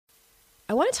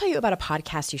I want to tell you about a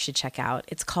podcast you should check out.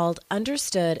 It's called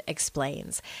Understood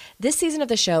Explains. This season of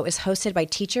the show is hosted by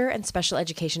teacher and special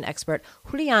education expert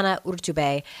Juliana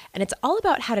Urtubey, and it's all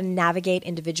about how to navigate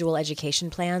individual education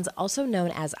plans, also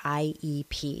known as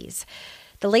IEPs.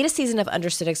 The latest season of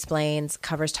Understood Explains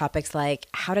covers topics like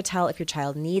how to tell if your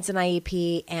child needs an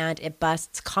IEP, and it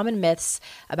busts common myths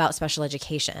about special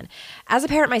education. As a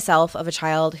parent myself of a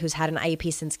child who's had an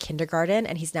IEP since kindergarten,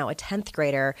 and he's now a 10th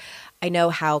grader, I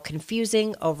know how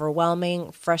confusing,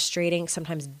 overwhelming, frustrating,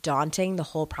 sometimes daunting the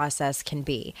whole process can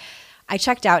be. I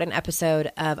checked out an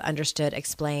episode of Understood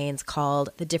Explains called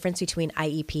The Difference Between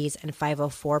IEPs and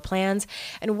 504 Plans.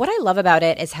 And what I love about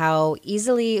it is how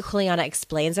easily Juliana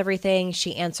explains everything.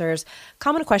 She answers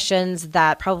common questions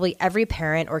that probably every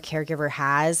parent or caregiver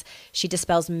has. She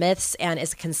dispels myths and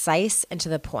is concise and to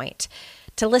the point.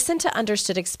 To listen to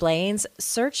Understood Explains,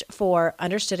 search for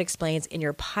Understood Explains in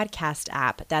your podcast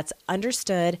app. That's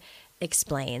Understood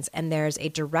Explains. And there's a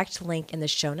direct link in the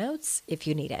show notes if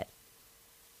you need it.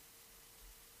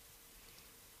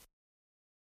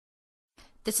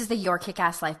 This is the Your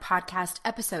Kick-Ass Life podcast,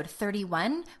 episode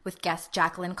 31, with guest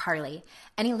Jacqueline Carley.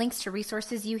 Any links to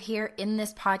resources you hear in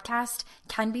this podcast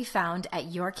can be found at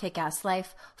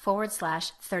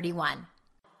yourkickasslife.com/31.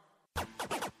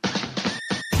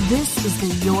 This is the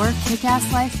Your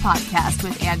Kick-Ass Life podcast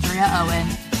with Andrea Owen,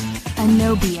 a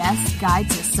no BS guide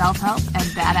to self-help and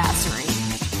badassery.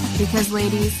 Because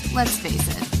ladies, let's face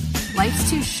it, life's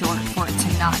too short for it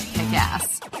to not kick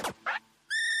ass.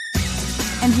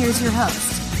 And here's your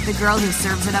host, the girl who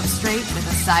serves it up straight with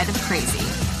a side of crazy,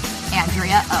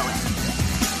 Andrea Owen.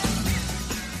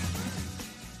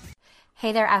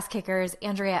 Hey there, ass kickers.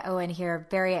 Andrea Owen here.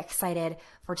 Very excited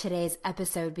for today's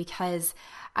episode because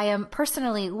I am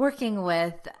personally working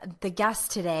with the guest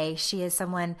today. She is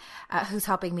someone who's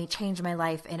helping me change my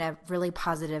life in a really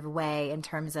positive way in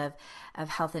terms of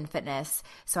health and fitness.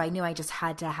 So I knew I just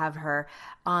had to have her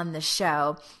on the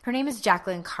show. Her name is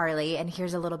Jacqueline Carley, and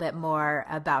here's a little bit more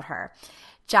about her.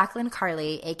 Jacqueline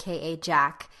Carley, aka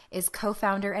Jack, is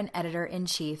co-founder and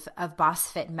editor-in-chief of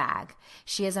BossFit Mag.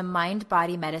 She is a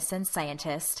mind-body medicine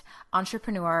scientist,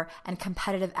 entrepreneur, and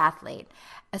competitive athlete.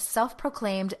 A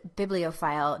self-proclaimed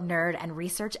bibliophile, nerd, and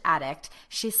research addict,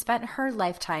 she spent her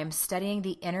lifetime studying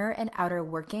the inner and outer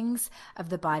workings of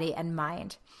the body and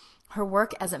mind. Her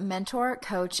work as a mentor,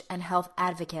 coach, and health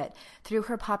advocate through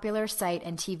her popular site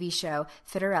and TV show,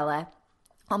 Fitterella,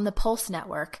 on the Pulse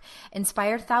Network,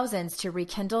 inspired thousands to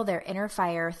rekindle their inner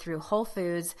fire through whole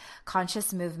foods,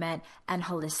 conscious movement, and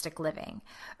holistic living.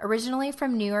 Originally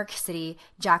from New York City,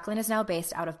 Jacqueline is now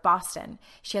based out of Boston.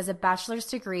 She has a bachelor's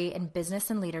degree in business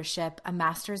and leadership, a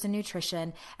master's in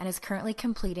nutrition, and is currently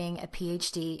completing a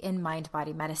PhD in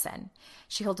mind-body medicine.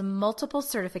 She holds multiple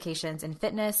certifications in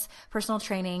fitness, personal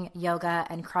training, yoga,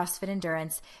 and CrossFit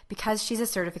endurance because she's a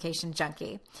certification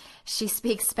junkie. She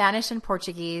speaks Spanish and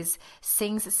Portuguese,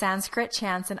 sings Sanskrit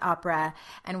chants and opera,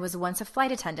 and was once a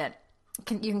flight attendant.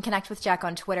 You can connect with Jack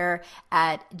on Twitter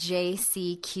at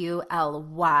JCQLY,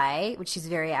 which she's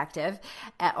very active,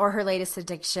 or her latest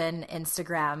addiction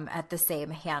Instagram at the same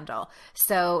handle.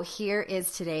 So here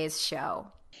is today's show.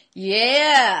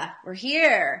 Yeah, we're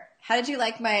here. How did you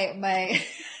like my my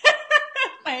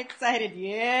excited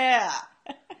yeah?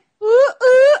 Ooh,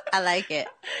 ooh, I like it.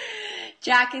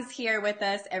 Jack is here with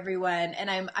us, everyone, and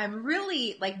I'm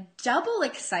really double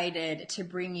excited to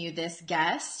bring you this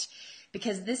guest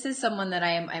because this is someone that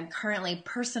I'm currently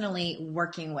personally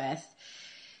working with,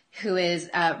 who is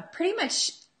pretty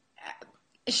much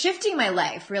shifting my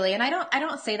life, really. And I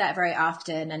don't say that very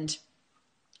often. And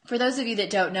for those of you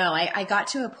that don't know, I got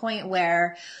to a point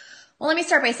where, well, let me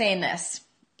start by saying this.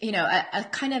 You know, a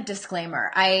kind of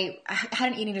disclaimer. I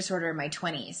had an eating disorder in my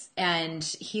 20s and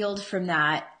healed from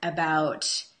that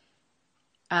about,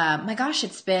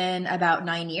 it's been about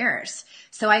 9 years.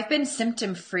 So I've been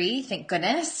symptom free, thank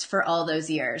goodness, for all those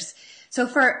years. So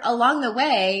along the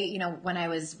way, you know, when I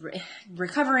was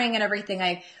recovering and everything,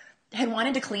 I had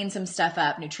wanted to clean some stuff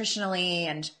up nutritionally.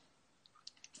 And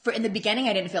in the beginning,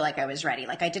 I didn't feel like I was ready.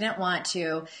 I didn't want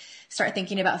to start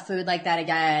thinking about food like that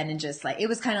again. And just it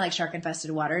was kind of like shark infested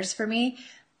waters for me.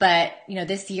 But, you know,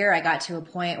 this year I got to a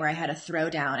point where I had a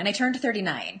throwdown and I turned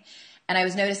 39 and I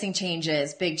was noticing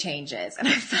changes, big changes. And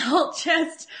I felt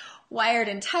just wired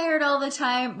and tired all the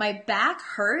time. My back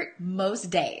hurt most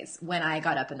days when I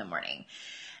got up in the morning.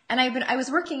 And I was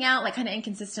working out kind of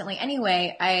inconsistently.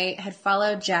 Anyway, I had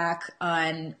followed Jack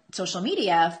on social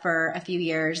media for a few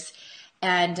years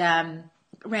and,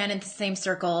 ran into the same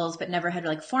circles, but never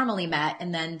had formally met.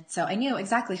 And then, so I knew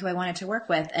exactly who I wanted to work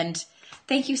with. And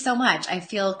thank you so much. I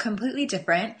feel completely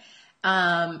different. You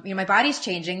know, my body's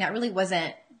changing. That really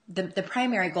wasn't the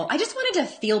primary goal. I just wanted to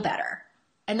feel better,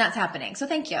 and that's happening. So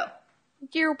thank you.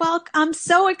 You're welcome. I'm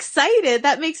so excited.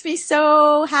 That makes me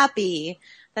so happy.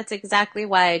 That's exactly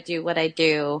why I do what I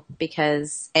do,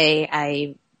 because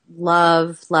I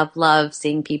love, love, love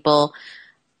seeing people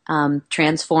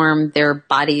transform their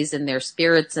bodies and their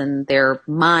spirits and their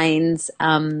minds.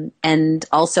 And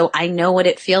also I know what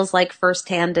it feels like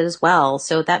firsthand as well.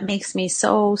 So that makes me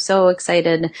so, so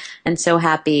excited and so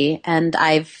happy. And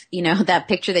I've, that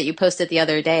picture that you posted the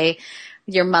other day,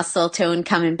 your muscle tone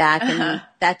coming back, and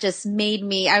that just made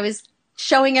me, I was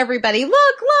showing everybody,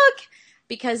 look,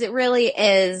 because it really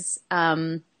is,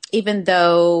 even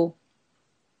though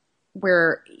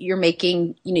you're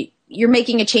making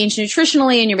a change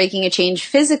nutritionally and you're making a change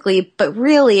physically, but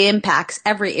really impacts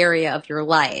every area of your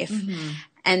life. Mm-hmm.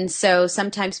 And so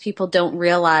sometimes people don't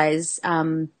realize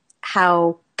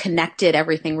how connected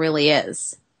everything really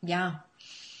is. Yeah,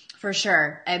 for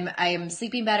sure. I'm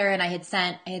sleeping better, and I had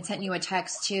sent you a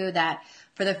text too that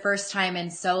for the first time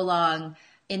in so long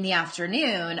in the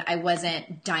afternoon, I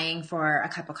wasn't dying for a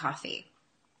cup of coffee.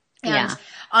 And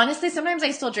honestly, sometimes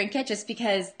I still drink it just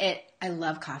because I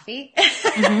love coffee.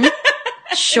 Mm-hmm.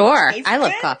 Sure. I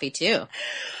love coffee too.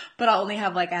 But I'll only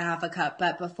have like a half a cup.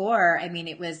 But before, I mean,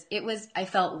 it was, I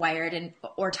felt wired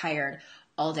or tired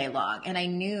all day long. And I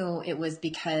knew it was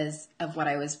because of what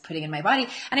I was putting in my body.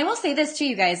 And I will say this too,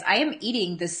 you guys, I am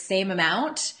eating the same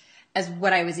amount as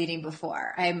what I was eating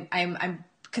before. I'm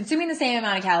consuming the same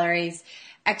amount of calories,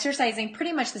 exercising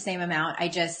pretty much the same amount.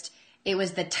 It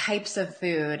was the types of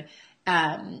food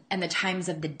and the times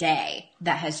of the day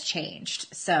that has changed.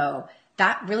 So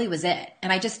that really was it.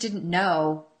 And I just didn't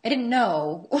know. I didn't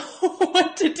know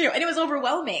what to do. And it was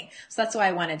overwhelming. So that's why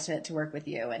I wanted to work with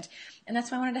you. And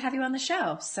that's why I wanted to have you on the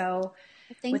show. So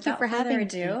thank you for having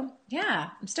me. Yeah,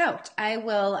 I'm stoked. I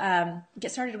will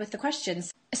get started with the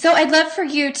questions. So I'd love for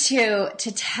you to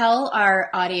tell our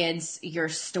audience your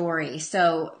story.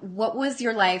 So what was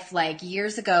your life like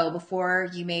years ago before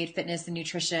you made fitness and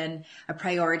nutrition a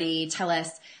priority? Tell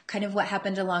us kind of what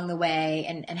happened along the way,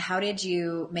 and how did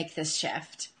you make this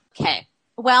shift? Okay.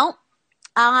 Well,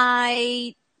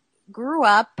 I grew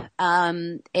up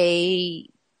a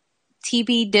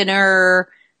TV dinner,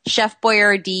 Chef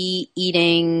Boyardee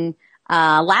eating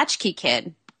latchkey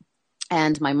kid.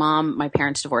 And my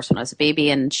parents divorced when I was a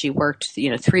baby, and she worked,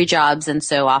 3 jobs. And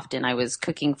so often I was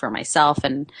cooking for myself,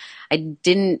 and I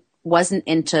wasn't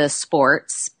into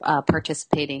sports,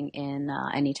 participating in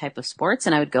any type of sports.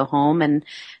 And I would go home, and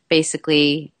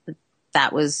basically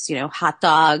that was, hot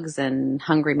dogs and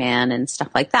Hungry Man and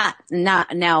stuff like that.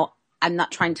 Now I'm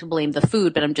not trying to blame the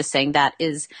food, but I'm just saying that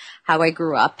is how I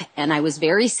grew up. And I was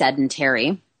very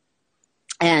sedentary,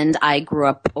 and I grew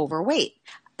up overweight.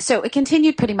 So it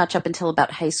continued pretty much up until about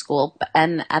high school.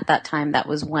 And at that time, that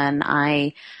was when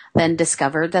I then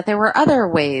discovered that there were other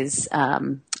ways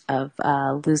of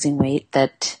losing weight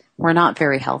that were not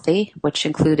very healthy, which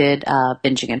included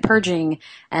binging and purging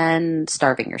and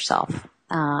starving yourself,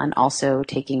 and also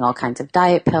taking all kinds of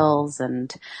diet pills.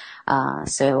 And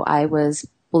so I was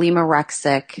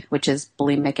bulimorexic, which is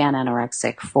bulimic and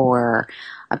anorexic, for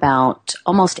about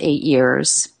almost 8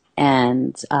 years,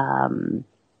 and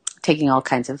taking all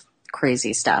kinds of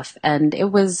crazy stuff. And it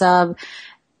was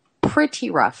pretty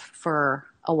rough for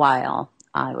a while.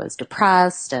 I was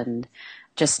depressed and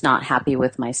just not happy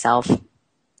with myself.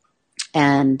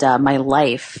 And my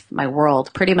life, my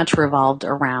world pretty much revolved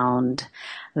around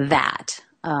that,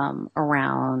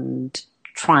 around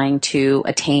trying to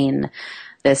attain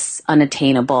this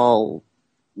unattainable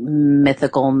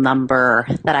mythical number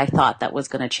that I thought that was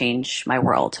going to change my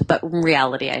world. But in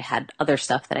reality, I had other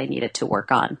stuff that I needed to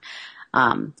work on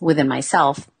within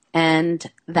myself. And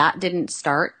that didn't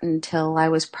start until I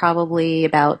was probably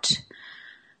about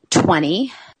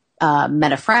 20.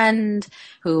 Met a friend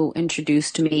who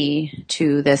introduced me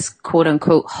to this quote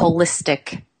unquote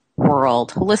holistic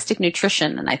world, holistic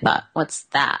nutrition. And I thought, what's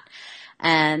that?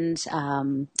 And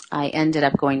I ended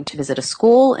up going to visit a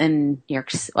school in New York.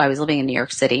 I was living in New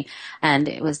York City, and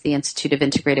it was the Institute of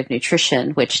Integrative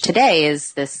Nutrition, which today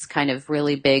is this kind of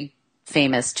really big,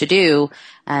 famous to-do,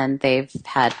 and they've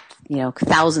had,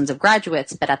 thousands of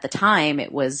graduates. But at the time,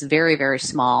 it was very, very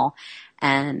small,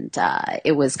 and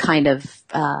it was kind of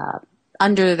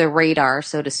under the radar,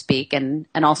 so to speak, and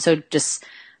also just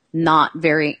not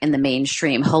very in the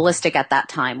mainstream. Holistic at that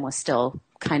time was still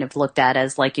kind of looked at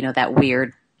as like, that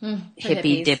weird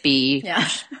hippie dippy,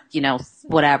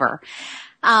 whatever.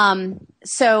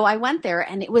 So I went there,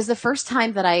 and it was the first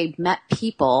time that I met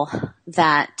people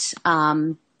that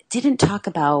didn't talk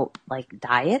about like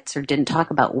diets, or didn't talk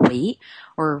about weight,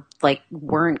 or like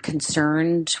weren't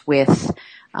concerned with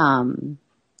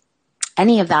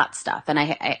any of that stuff. And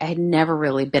I had never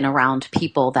really been around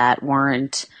people that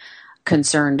weren't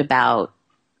concerned about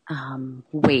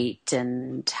weight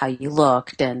and how you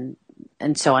looked and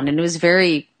so on. And it was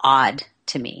very odd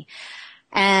to me.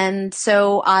 And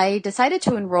so I decided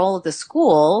to enroll at the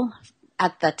school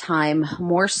at that time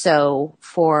more so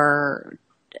for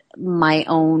my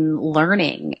own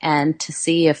learning and to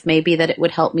see if maybe that it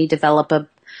would help me develop a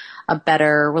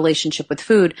better relationship with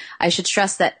food. I should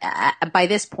stress that by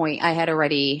this point I had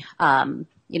already,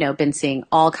 been seeing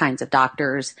all kinds of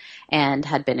doctors and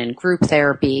had been in group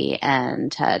therapy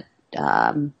and had,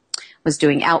 was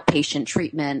doing outpatient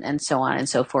treatment and so on and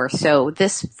so forth. So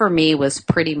this for me was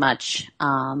pretty much,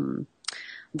 the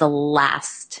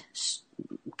last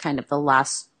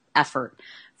effort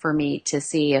for me to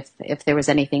see if there was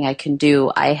anything I can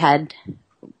do. I had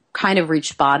kind of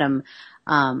reached bottom,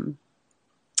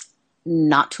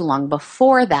 not too long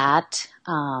before that,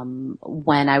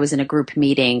 when I was in a group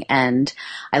meeting and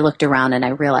I looked around and I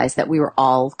realized that we were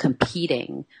all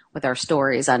competing with our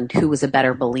stories on who was a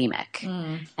better bulimic.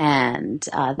 And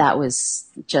that was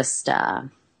just,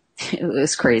 it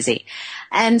was crazy.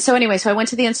 And so anyway, so I went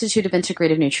to the Institute of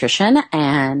Integrative Nutrition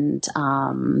and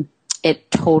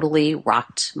it totally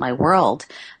rocked my world.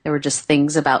 There were just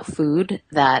things about food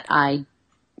that I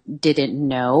didn't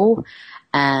know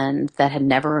and that had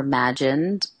never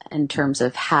imagined in terms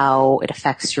of how it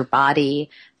affects your body,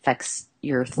 affects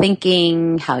your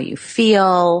thinking, how you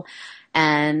feel,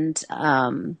 and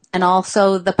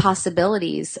also the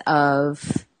possibilities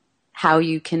of how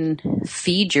you can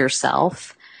feed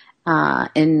yourself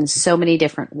in so many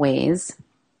different ways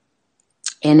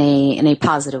in a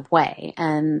positive way.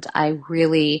 And I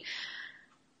really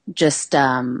just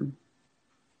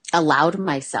allowed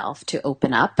myself to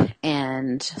open up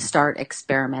and start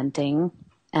experimenting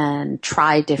and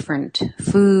try different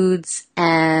foods.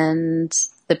 And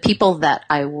the people that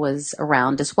I was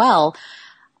around as well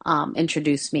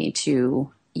introduced me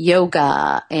to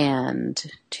yoga and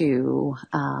to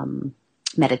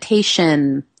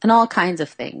meditation and all kinds of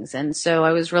things. And so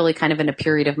I was really kind of in a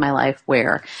period of my life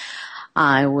where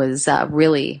I was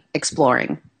really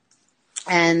exploring.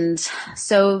 And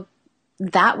so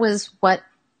that was what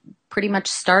pretty much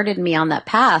started me on that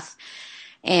path.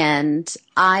 And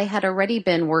I had already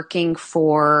been working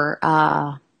for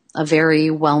a very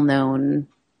well-known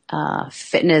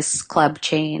fitness club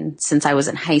chain since I was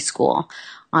in high school,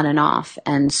 on and off.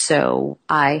 And so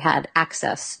I had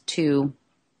access to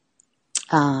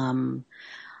a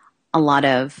lot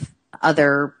of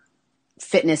other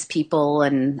fitness people,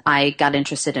 and I got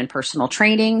interested in personal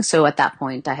training. So at that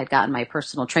point, I had gotten my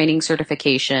personal training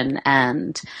certification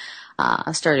and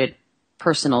started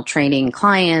personal training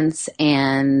clients.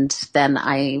 And then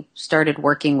I started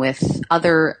working with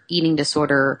other eating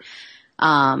disorder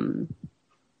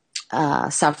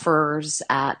sufferers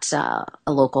at a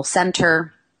local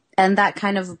center. And that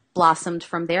kind of blossomed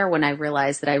from there when I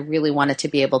realized that I really wanted to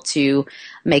be able to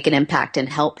make an impact and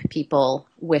help people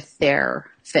with their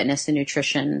fitness and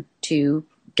nutrition to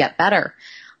get better.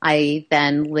 I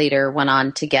then later went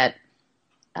on to get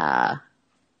a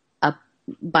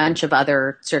bunch of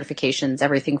other certifications,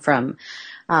 everything from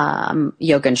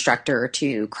yoga instructor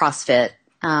to CrossFit,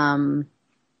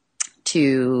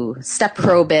 to step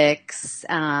aerobics.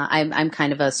 I'm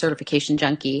kind of a certification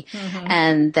junkie. Mm-hmm.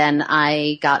 And then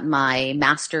I got my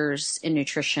master's in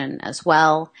nutrition as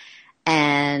well.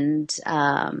 And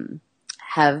I'm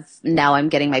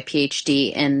getting my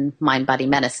PhD in mind body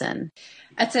medicine.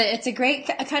 It's a great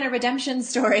kind of redemption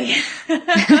story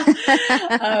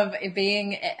of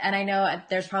being, and I know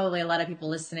there's probably a lot of people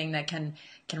listening that can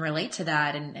relate to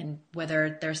that, and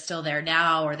whether they're still there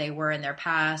now or they were in their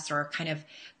past, or kind of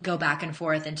go back and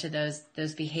forth into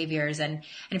those behaviors. And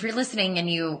if you're listening and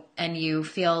you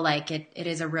feel like it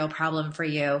is a real problem for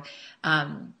you,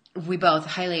 we both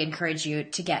highly encourage you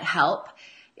to get help.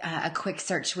 A quick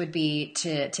search would be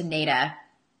to NADA,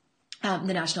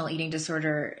 the National Eating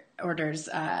Disorders.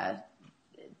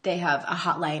 They have a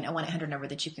hotline, a 1-800 number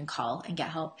that you can call and get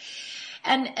help.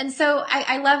 And so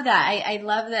I love that. I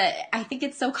love that. I think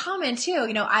it's so common too.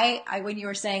 You know, I when you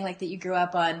were saying like that you grew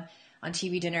up on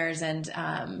TV dinners and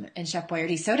Chef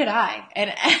Boyardee, so did I.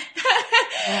 And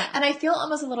and I feel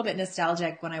almost a little bit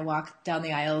nostalgic when I walk down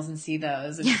the aisles and see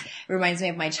those. And it reminds me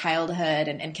of my childhood,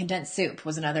 and condensed soup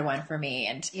was another one for me.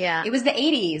 And it was the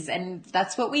 80s, and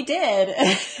that's what we did.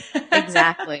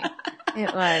 Exactly.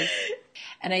 It was.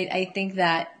 And I think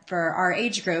that for our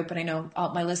age group, and I know all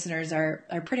my listeners are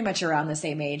pretty much around the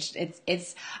same age,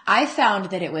 I found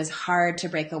that it was hard to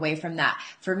break away from that.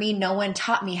 For me, no one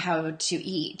taught me how to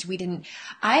eat.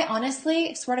 I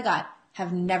honestly swear to God,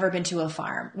 have never been to a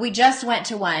farm. We just went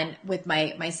to one with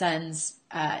my sons,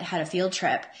 had a field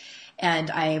trip,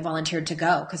 and I volunteered to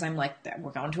go because I'm like,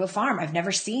 we're going to a farm. I've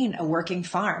never seen a working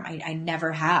farm. I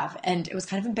never have. And it was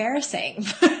kind of embarrassing.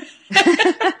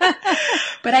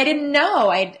 But I didn't know.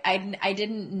 I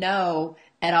didn't know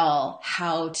at all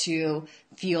how to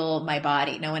fuel my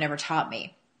body. No one ever taught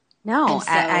me. No,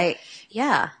 So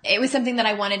yeah. it was something that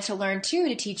I wanted to learn too,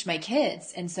 to teach my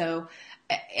kids. And so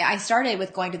I started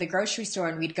with going to the grocery store,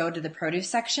 and we'd go to the produce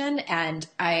section, and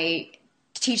I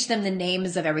teach them the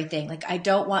names of everything. Like, I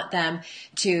don't want them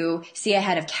to see a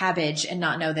head of cabbage and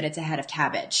not know that it's a head of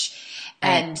cabbage.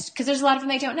 And because there's a lot of them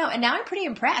they don't know. And now I'm pretty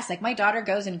impressed. Like, my daughter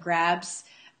goes and grabs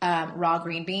raw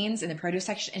green beans in the produce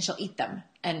section, and she'll eat them.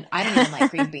 And I don't even like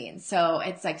green beans. So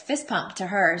it's like fist pump to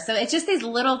her. So it's just these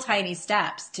little tiny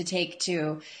steps to take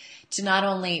to not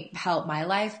only help my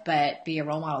life, but be a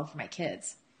role model for my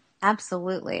kids.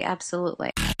 Absolutely.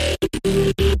 Absolutely.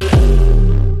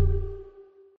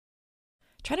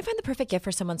 Trying to find the perfect gift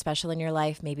for someone special in your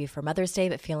life, maybe for Mother's Day,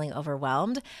 but feeling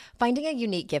overwhelmed? Finding a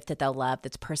unique gift that they'll love,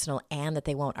 that's personal and that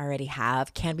they won't already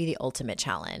have, can be the ultimate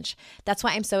challenge. That's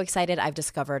why I'm so excited I've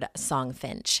discovered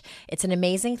Songfinch. It's an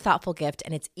amazing, thoughtful gift,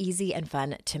 and it's easy and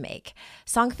fun to make.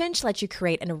 Songfinch lets you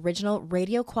create an original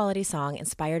radio quality song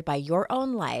inspired by your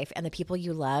own life and the people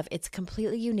you love. It's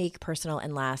completely unique, personal,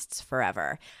 and lasts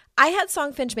forever. I had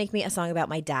Songfinch make me a song about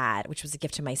my dad, which was a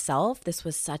gift to myself. This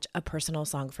was such a personal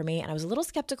song for me, and I was a little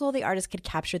skeptical the artist could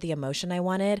capture the emotion I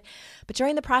wanted. But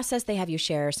during the process, they have you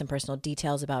share some personal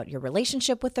details about your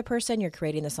relationship with the person you're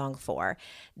creating the song for.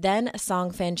 Then a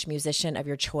Songfinch musician of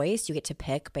your choice, you get to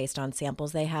pick based on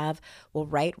samples they have, will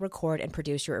write, record, and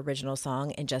produce your original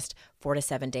song in just 4 to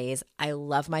 7 days. I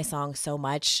love my song so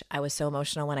much. I was so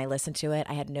emotional when I listened to it.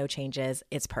 I had no changes.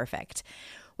 It's perfect.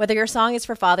 Whether your song is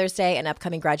for Father's Day, an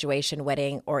upcoming graduation,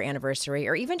 wedding, or anniversary,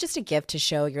 or even just a gift to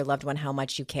show your loved one how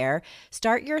much you care,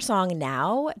 start your song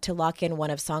now to lock in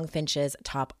one of Songfinch's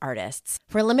top artists.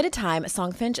 For a limited time,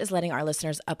 Songfinch is letting our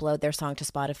listeners upload their song to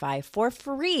Spotify for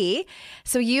free,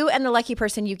 so you and the lucky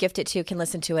person you gift it to can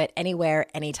listen to it anywhere,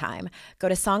 anytime. Go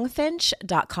to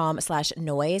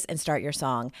songfinch.com/noise and start your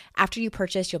song. After you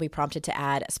purchase, you'll be prompted to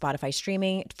add Spotify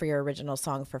streaming for your original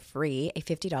song for free, a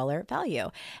 $50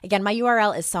 value. Again, my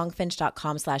URL is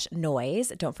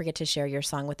songfinch.com/noise. Don't forget to share your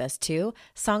song with us too.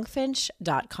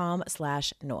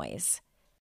 Songfinch.com/noise.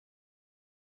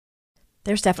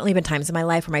 There's definitely been times in my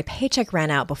life where my paycheck ran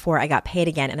out before I got paid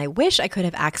again, and I wish I could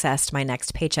have accessed my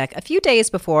next paycheck a few days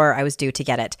before I was due to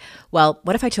get it. Well,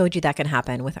 what if I told you that can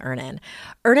happen with Earnin?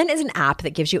 Earnin is an app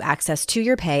that gives you access to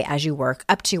your pay as you work,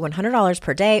 up to $100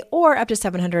 per day or up to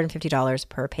 $750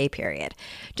 per pay period.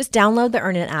 Just download the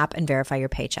Earnin app and verify your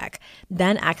paycheck.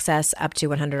 Then access up to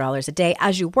 $100 a day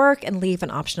as you work and leave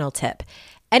an optional tip.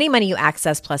 Any money you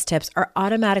access plus tips are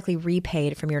automatically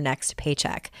repaid from your next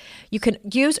paycheck. You can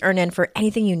use Earnin for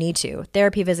anything you need to,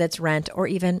 therapy visits, rent, or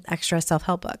even extra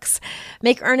self-help books.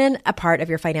 Make Earnin a part of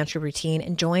your financial routine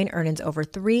and join Earnin's over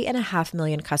 3.5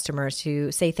 million customers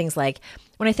who say things like,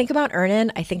 when I think about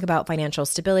Earnin, I think about financial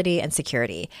stability and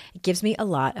security. It gives me a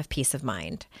lot of peace of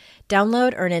mind.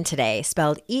 Download Earnin today,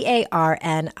 spelled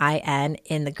EARNIN,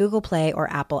 in the Google Play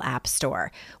or Apple App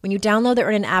Store. When you download the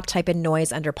Earnin app, type in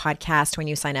Noise under podcast when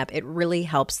you sign up. It really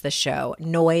helps the show.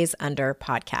 Noise under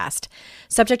podcast.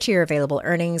 Subject to your available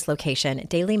earnings, location,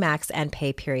 daily max, and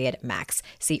pay period max.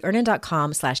 See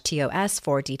earnin.com/TOS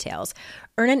for details.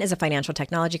 Earnin is a financial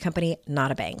technology company, not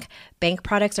a bank. Bank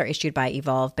products are issued by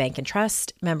Evolve Bank and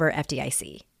Trust, member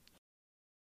FDIC.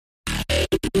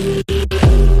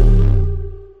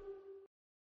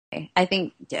 I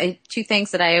think two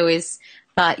things that I always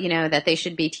thought, that they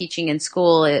should be teaching in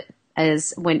school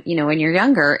is when you're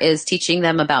younger, is teaching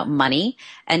them about money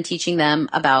and teaching them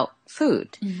about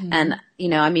food. Mm-hmm. And,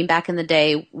 back in the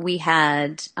day we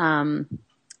had, home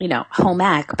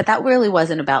ec, but that really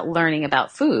wasn't about learning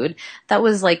about food. That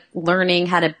was like learning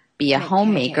how to be a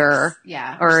homemaker,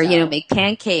 or make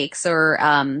pancakes, or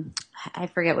I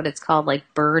forget what it's called, like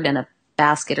bird in a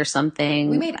basket or something.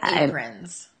 We made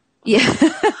aprons. Yeah.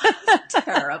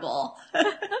 Terrible.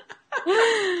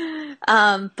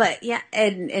 But yeah,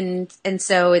 and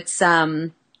so it's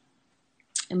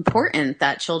important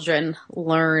that children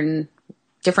learn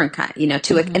different kind,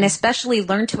 and especially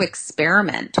learn to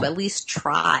experiment, to at least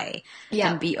try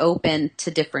and be open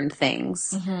to different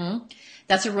things. Mm-hmm.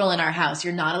 That's a rule in our house.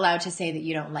 You're not allowed to say that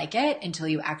you don't like it until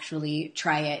you actually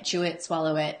try it, chew it,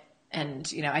 swallow it.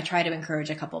 And, I try to encourage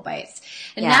a couple bites.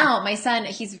 And now my son,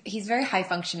 he's very high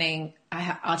functioning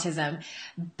autism,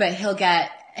 but he'll get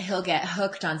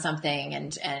hooked on something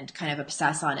and kind of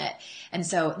obsess on it. And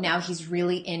so now he's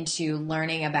really into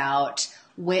learning about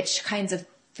which kinds of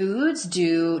foods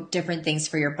do different things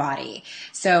for your body.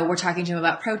 So we're talking to him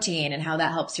about protein and how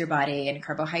that helps your body, and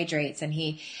carbohydrates. And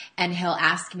he'll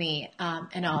ask me,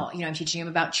 and I'm teaching him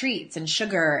about treats and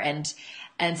sugar, and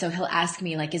so he'll ask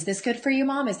me, like, is this good for you,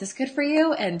 Mom? Is this good for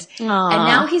you? And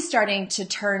now he's starting to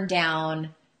turn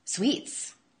down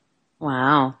sweets.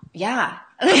 Wow. Yeah.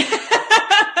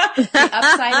 The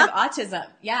upside of autism.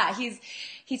 Yeah. He's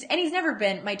never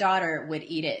been, my daughter would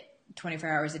eat it 24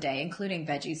 hours a day, including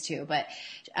veggies too. But,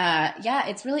 yeah,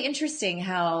 it's really interesting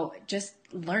how just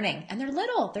learning, and they're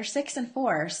little, they're 6 and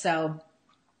 4. So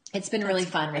it's been really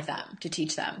fun with them to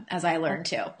teach them as I learn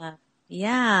too.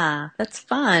 Yeah, that's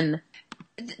fun.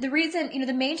 The reason,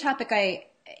 the main topic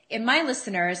in my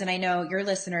listeners, and I know your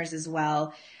listeners as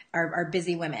well, are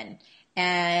busy women.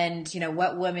 And,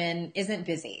 what woman isn't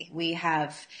busy? We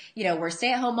have, we're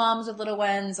stay-at-home moms with little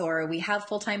ones, or we have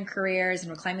full-time careers and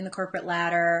we're climbing the corporate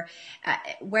ladder.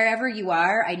 Wherever you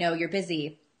are, I know you're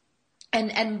busy.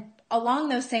 And along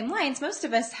those same lines, most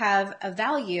of us have a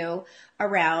value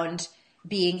around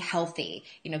being healthy,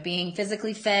 being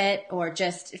physically fit, or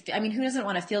just, who doesn't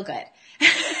want to feel good?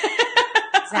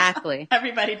 Exactly.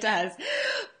 Everybody does.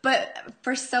 But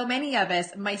for so many of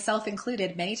us, myself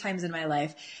included, many times in my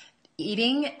life,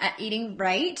 eating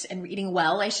right and eating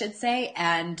well, I should say,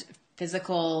 and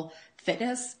physical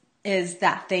fitness is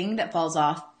that thing that falls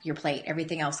off your plate.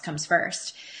 Everything else comes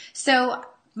first. So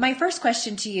my first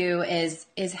question to you is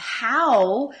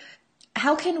how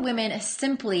can women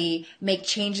simply make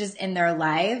changes in their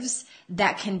lives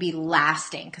that can be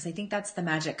lasting? Because I think that's the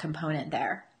magic component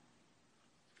there.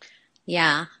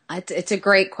 Yeah, it's a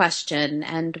great question,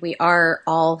 and we are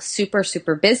all super,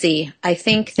 super busy. I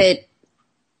think that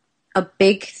a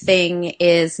big thing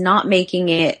is not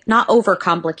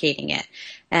overcomplicating it,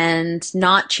 and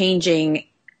not changing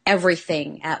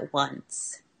everything at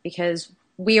once, because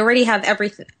we already have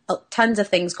tons of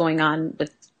things going on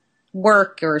with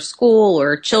work or school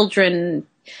or children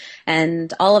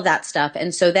and all of that stuff.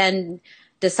 And so then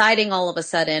deciding all of a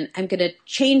sudden, I'm going to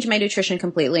change my nutrition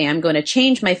completely. I'm going to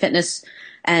change my fitness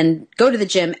and go to the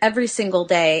gym every single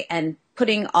day, and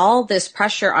putting all this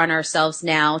pressure on ourselves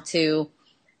now to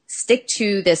stick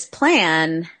to this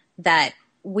plan that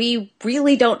we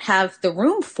really don't have the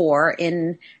room for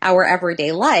in our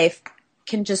everyday life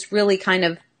can just really kind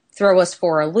of throw us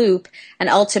for a loop, and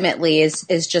ultimately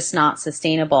is just not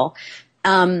sustainable.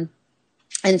 And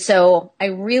so I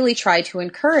really try to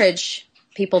encourage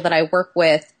people that I work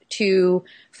with to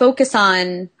focus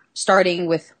on starting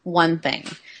with one thing.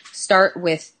 Start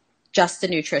with just the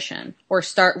nutrition, or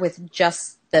start with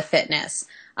just the fitness.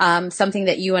 Something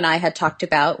that you and I had talked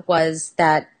about was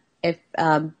that if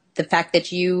the fact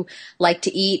that you like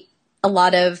to eat a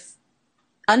lot of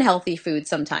unhealthy food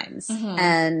sometimes,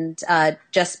 and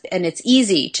it's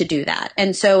easy to do that.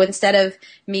 And so instead of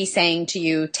me saying to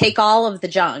you, take all of the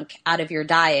junk out of your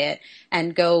diet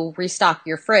and go restock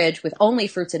your fridge with only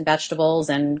fruits and vegetables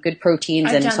and good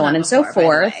proteins and so on and so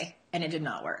forth, and it did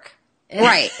not work.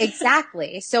 Right,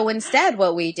 exactly. So instead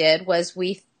what we did was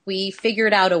we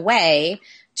figured out a way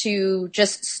to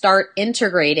just start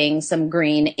integrating some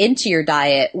green into your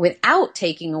diet without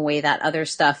taking away that other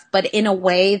stuff, but in a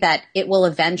way that it will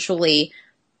eventually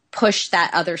push that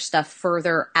other stuff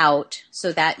further out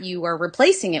so that you are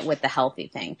replacing it with the healthy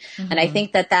thing. And I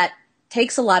think that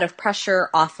takes a lot of pressure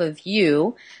off of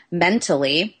you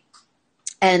mentally,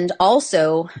 and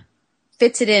also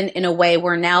fits it in a way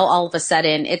where now all of a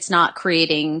sudden it's not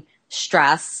creating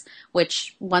stress,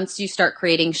 which once you start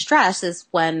creating stress is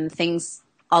when things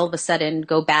all of a sudden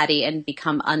go batty and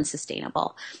become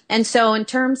unsustainable. And so in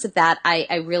terms of that,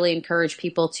 I really encourage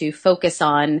people to focus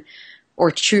on,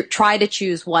 or try to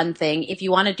choose one thing. If you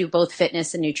want to do both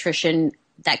fitness and nutrition,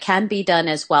 that can be done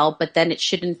as well, but then it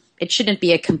shouldn't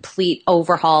be a complete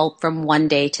overhaul from one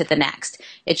day to the next.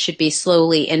 It should be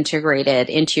slowly integrated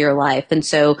into your life. And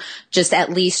so just at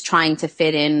least trying to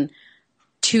fit in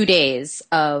 2 days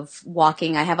of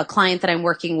walking. I have a client that I'm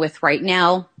working with right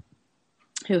now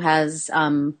who has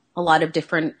a lot of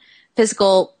different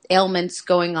physical ailments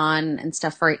going on and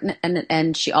stuff, right?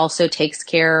 And she also takes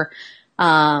care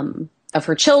of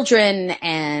her children,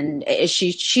 and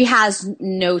she has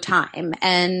no time.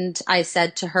 And I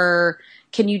said to her,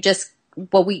 can you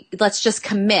let's just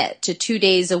commit to 2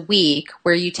 days a week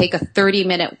where you take a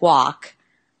 30-minute walk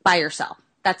by yourself.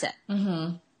 That's it.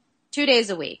 2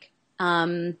 days a week.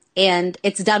 And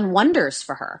it's done wonders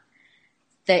for her.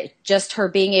 That just her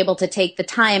being able to take the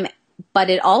time, but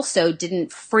it also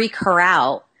didn't freak her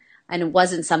out, and it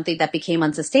wasn't something that became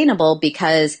unsustainable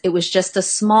because it was just a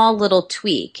small little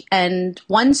tweak. And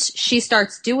once she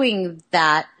starts doing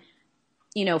that,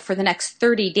 for the next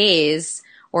 30 days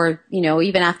or,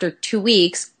 even after 2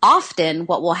 weeks, often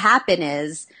what will happen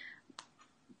is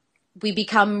we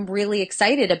become really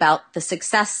excited about the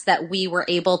success that we were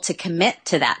able to commit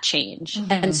to that change.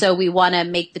 Mm-hmm. And so we want to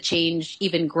make the change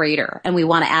even greater, and we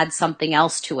want to add something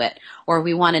else to it, or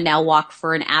we want to now walk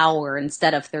for an hour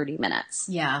instead of 30 minutes.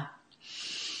 Yeah.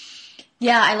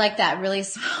 Yeah, I like that. Really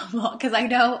small, because I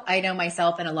know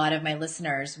myself and a lot of my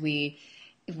listeners,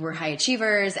 we're high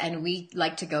achievers and we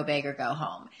like to go big or go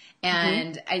home.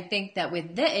 And mm-hmm. I think that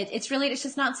with this, it's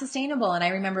just not sustainable. And I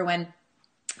remember when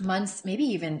months, maybe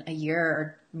even a year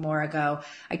or more ago,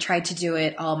 I tried to do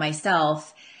it all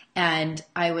myself. And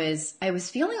I was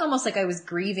feeling almost like I was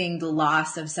grieving the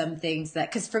loss of some things I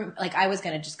was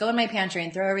going to just go in my pantry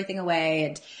and throw everything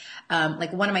away. And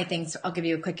one of my things, I'll give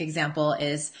you a quick example,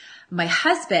 is my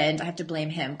husband, I have to blame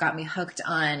him, got me hooked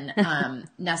on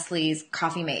Nestle's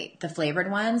Coffee Mate, the flavored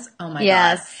ones. Oh my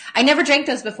God. I never drank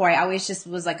those before. I always just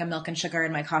was like a milk and sugar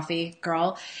in my coffee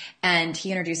girl. And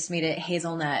he introduced me to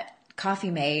hazelnut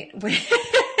Coffee Mate.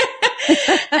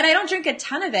 And I don't drink a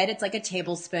ton of it. It's like a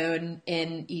tablespoon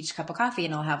in each cup of coffee,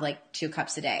 and I'll have like 2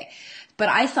 cups a day. But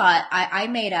I thought I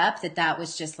made up that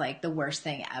was just like the worst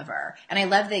thing ever. And I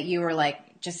love that you were like,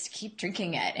 just keep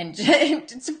drinking it and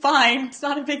it's fine. It's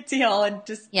not a big deal. And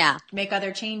just make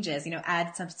other changes,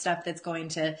 add some stuff that's going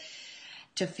to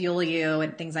fuel you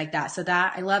and things like that. So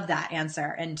that, I love that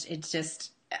answer. And it's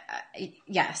just,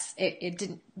 yes, it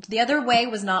didn't, the other way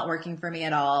was not working for me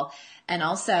at all. And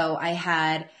also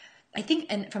I think,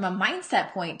 and from a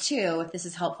mindset point too, if this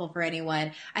is helpful for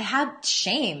anyone, I had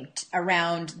shame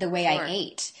around the way I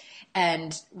ate,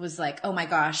 and was like, oh my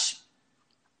gosh,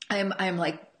 I'm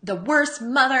like the worst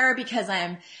mother because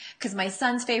my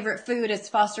son's favorite food is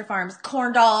Foster Farms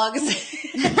corn dogs.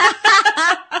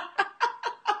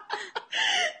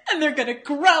 And they're going to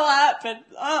grow up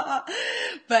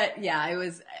but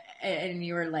yeah, and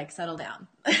you were like, settle down.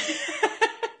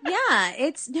 Yeah,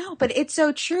 but it's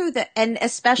so true and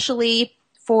especially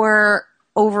for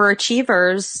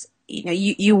overachievers,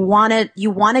 you want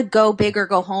to go big or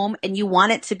go home, and you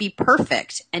want it to be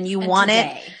perfect, and you want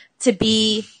today. It to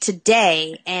be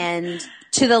today and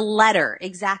to the letter.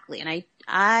 Exactly. And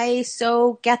I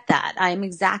so get that. I'm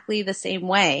exactly the same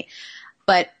way,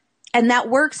 and that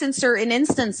works in certain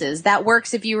instances. That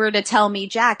works if you were to tell me,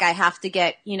 Jack, I have to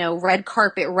get, red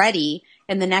carpet ready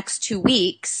in the next 2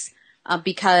 weeks,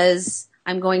 because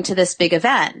I'm going to this big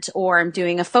event, or I'm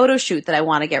doing a photo shoot that I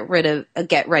want to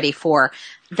get ready for.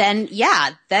 Then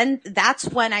that's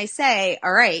when I say,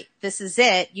 all right, this is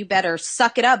it. You better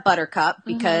suck it up, Buttercup,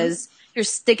 because you're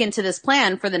sticking to this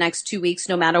plan for the next 2 weeks,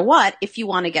 no matter what, if you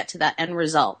want to get to that end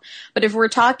result. But if we're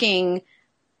talking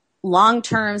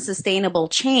long-term sustainable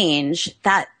change,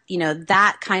 that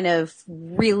kind of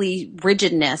really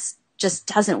rigidness just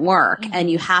doesn't work. And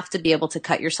you have to be able to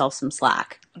cut yourself some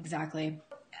slack. Exactly.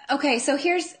 Okay. So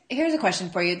here's a question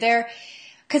for you there.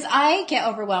 Cause I get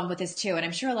overwhelmed with this too. And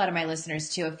I'm sure a lot of my listeners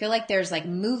too. I feel like there's like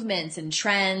movements and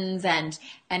trends, and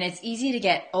it's easy to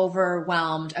get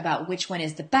overwhelmed about which one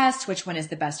is the best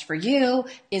for you.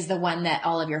 Is the one that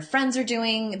all of your friends are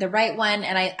doing the right one?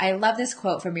 And I love this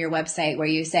quote from your website where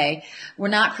you say, we're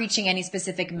not preaching any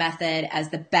specific method as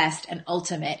the best and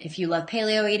ultimate. If you love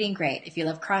paleo eating, great. If you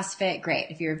love CrossFit, great.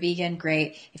 If you're a vegan,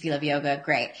 great. If you love yoga,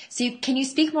 great. So can you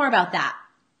speak more about that?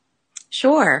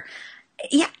 Sure.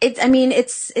 Yeah,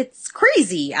 it's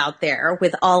crazy out there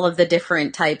with all of the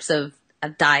different types of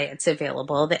diets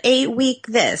available. The 8-week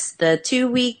this, the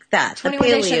 2-week that, the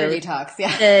 21-day sugar detox.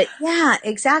 Yeah. Yeah,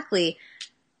 exactly.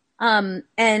 And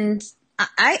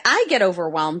I get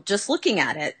overwhelmed just looking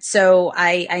at it. So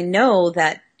I know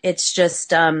that it's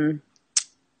just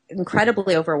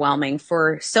incredibly overwhelming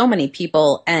for so many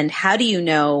people. And how do you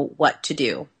know what to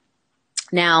do?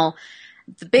 Now,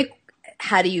 the big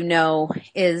how do you know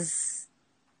is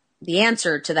the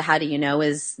answer to the how do you know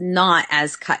is not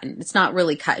as it's not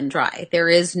really cut and dry. There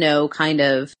is no kind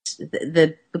of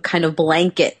the kind of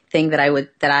blanket thing that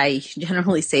I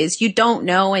generally say is you don't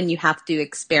know and you have to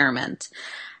experiment.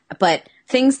 But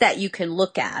things that you can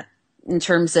look at in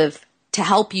terms of to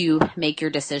help you make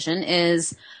your decision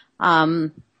is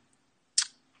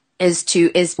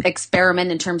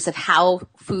experiment in terms of how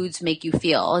foods make you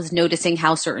feel, is noticing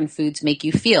how certain foods make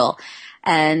you feel.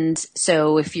 And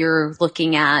so if you're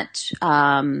looking at,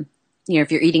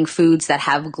 if you're eating foods that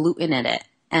have gluten in it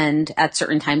and at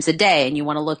certain times a day, and you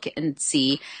want to look and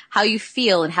see how you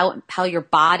feel and how your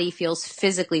body feels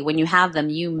physically when you have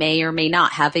them, you may or may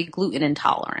not have a gluten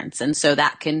intolerance. And so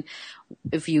that can,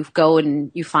 if you go and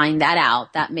you find that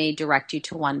out, that may direct you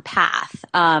to one path.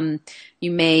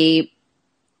 You may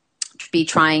be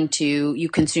you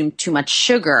consume too much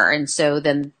sugar. And so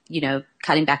then,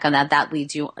 cutting back on that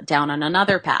leads you down on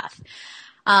another path.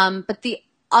 But the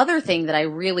other thing that I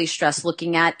really stress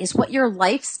looking at is what your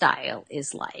lifestyle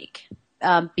is like.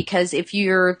 Because if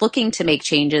you're looking to make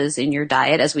changes in your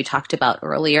diet, as we talked about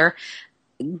earlier,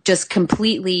 just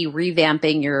completely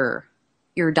revamping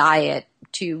your diet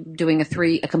to doing a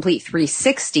complete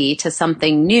 360 to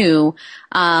something new,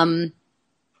 can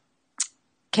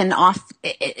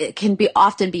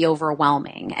often be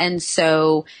overwhelming. And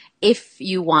so if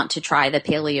you want to try the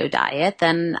paleo diet,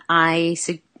 then I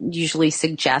usually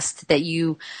suggest that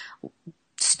you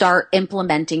start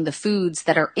implementing the foods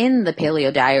that are in the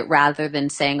paleo diet rather than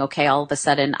saying, okay, all of a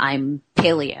sudden I'm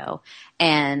paleo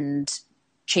and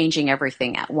changing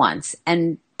everything at once.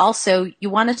 And also you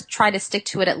want to try to stick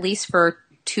to it at least for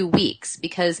 2 weeks,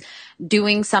 because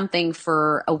doing something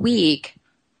for a week,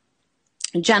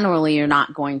 generally you're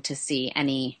not going to see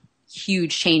any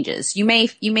huge changes. You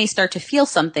may start to feel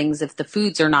some things if the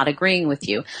foods are not agreeing with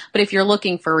you, but if you're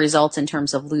looking for results in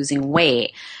terms of losing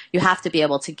weight, you have to be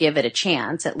able to give it a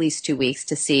chance, at least 2 weeks,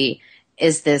 to see,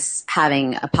 is this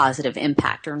having a positive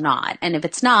impact or not? And if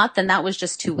it's not, then that was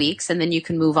just 2 weeks, and then you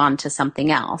can move on to something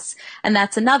else. And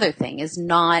that's another thing, is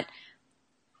not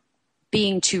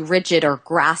being too rigid or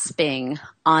grasping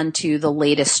onto the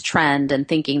latest trend and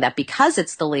thinking that because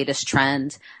it's the latest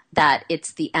trend, that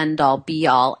it's the end all be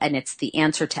all and it's the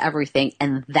answer to everything,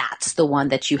 and that's the one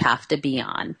that you have to be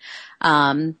on.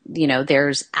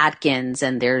 There's Atkins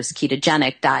and there's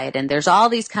ketogenic diet and there's all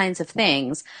these kinds of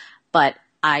things, but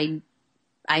I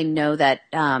know that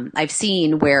I've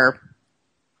seen where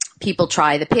people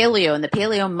try the paleo, and the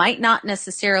paleo might not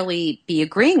necessarily be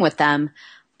agreeing with them,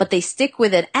 but they stick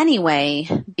with it anyway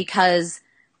because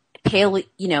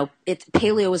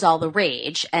paleo is all the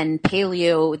rage, and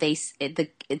paleo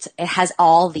it has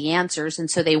all the answers, and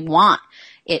so they want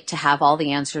it to have all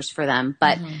the answers for them,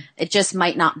 but it just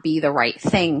might not be the right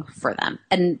thing for them.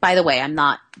 And by the way, I'm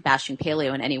not bashing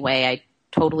paleo in any way. I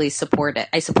totally support it.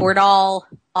 I support all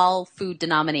food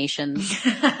denominations.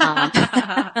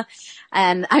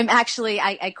 And I'm actually,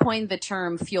 I coined the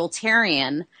term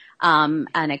fueltarian, and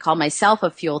I call myself a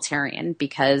fueltarian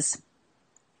because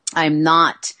I'm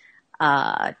not,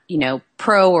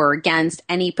 pro or against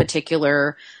any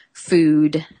particular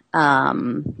food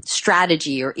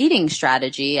strategy or eating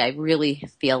strategy. I really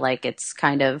feel like it's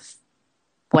kind of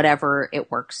whatever it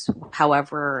works,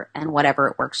 however and whatever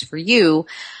it works for you.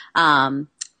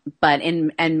 But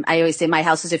I always say my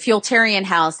house is a fueltarian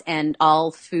house, and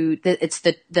all food, it's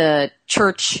the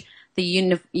church,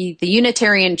 the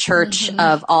Unitarian Church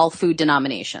of all food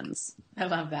denominations. I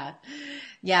love that.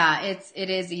 Yeah, it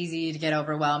is easy to get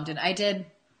overwhelmed. And I did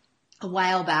a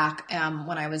while back,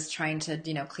 when I was trying to,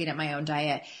 clean up my own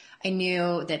diet, I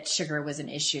knew that sugar was an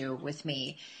issue with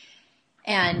me.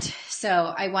 And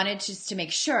so I wanted just to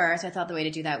make sure. So I thought the way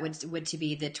to do that would to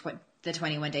be the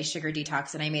 21-day sugar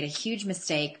detox. And I made a huge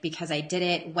mistake because I did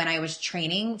it when I was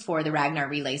training for the Ragnar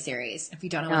Relay Series. If you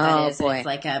don't know what that is, boy. It's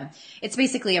like it's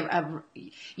basically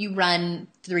you run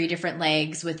 3 different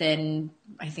legs within,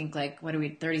 I think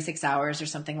 36 hours or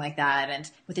something like that, and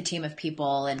with a team of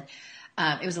people, and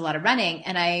it was a lot of running.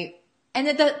 And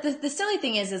the silly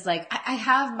thing is I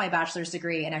have my bachelor's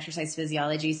degree in exercise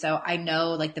physiology, so I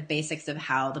know the basics of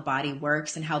how the body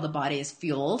works and how the body is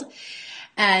fueled.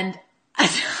 And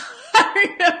I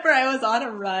remember I was on a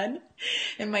run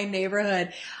in my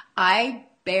neighborhood. I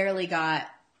barely got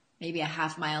maybe a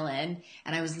half mile in,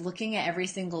 and I was looking at every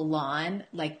single lawn.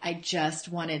 I just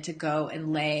wanted to go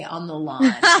and lay on the lawn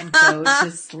and go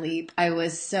to sleep. I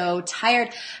was so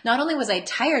tired. Not only was I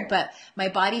tired, but my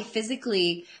body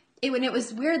physically, it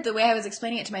was weird the way I was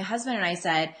explaining it to my husband, and I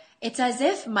said, it's as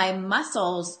if my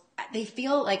muscles, they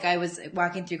feel like I was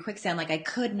walking through quicksand, I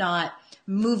could not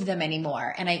move them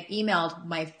anymore. And I emailed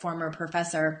my former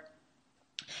professor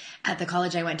at the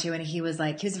college I went to, and he was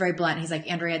very blunt. He's like,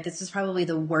 Andrea, this was probably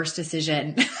the worst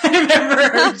decision I've ever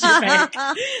heard you make.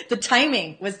 The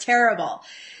timing was terrible.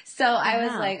 So I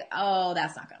was like, oh,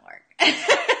 that's not going to work.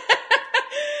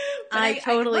 I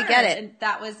totally get it. And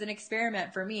that was an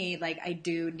experiment for me. I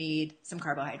do need some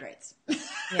carbohydrates.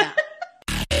 Yeah.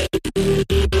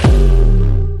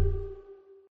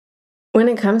 When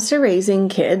it comes to raising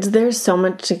kids, there's so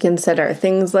much to consider.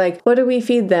 Things like, what do we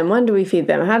feed them? When do we feed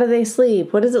them? How do they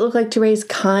sleep? What does it look like to raise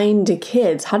kind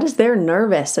kids? How does their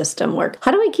nervous system work?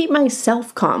 How do I keep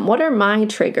myself calm? What are my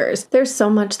triggers? There's so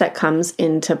much that comes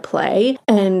into play,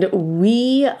 and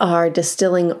we are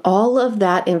distilling all of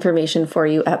that information for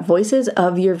you at Voices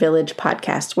of Your Village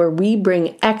podcast, where we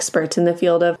bring experts in the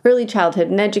field of early childhood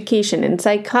and education and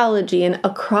psychology and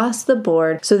across the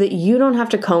board so that you don't have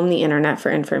to comb the internet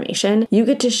for information. You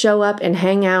get to show up and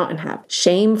hang out and have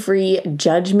shame-free,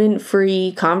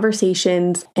 judgment-free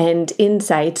conversations and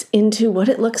insights into what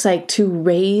it looks like to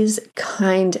raise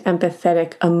kind,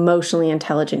 empathetic, emotionally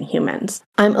intelligent humans.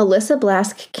 I'm Alyssa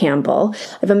Blask Campbell.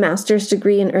 I have a master's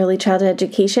degree in early childhood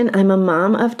education. I'm a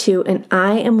mom of 2, and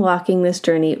I am walking this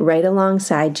journey right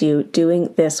alongside you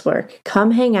doing this work.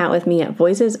 Come hang out with me at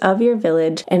Voices of Your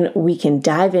Village, and we can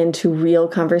dive into real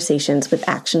conversations with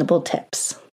actionable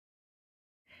tips.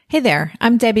 Hey there,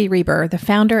 I'm Debbie Reber, the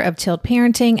founder of Tilt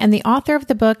Parenting and the author of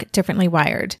the book Differently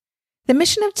Wired. The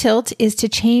mission of Tilt is to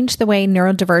change the way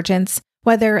neurodivergence,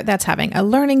 whether that's having a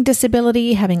learning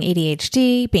disability, having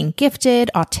ADHD, being gifted,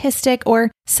 autistic,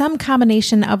 or some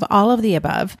combination of all of the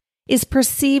above, is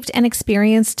perceived and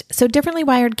experienced so differently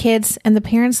wired kids and the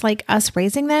parents like us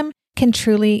raising them can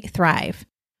truly thrive.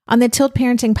 On the Tilt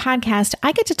Parenting podcast,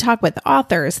 I get to talk with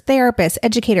authors, therapists,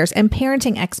 educators, and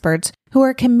parenting experts who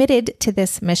are committed to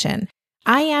this mission.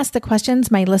 I ask the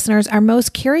questions my listeners are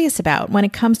most curious about when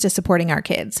it comes to supporting our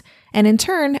kids. And in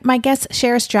turn, my guests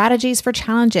share strategies for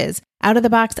challenges,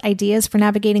 out-of-the-box ideas for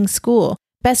navigating school,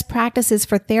 best practices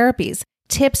for therapies,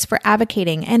 tips for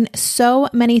advocating, and so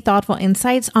many thoughtful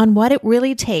insights on what it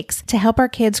really takes to help our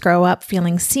kids grow up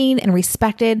feeling seen and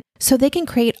respected so they can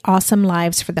create awesome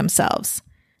lives for themselves.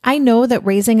 I know that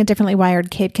raising a differently wired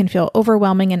kid can feel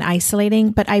overwhelming and isolating,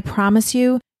 but I promise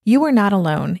you, you are not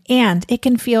alone, and it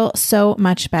can feel so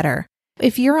much better.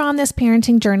 If you're on this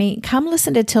parenting journey, come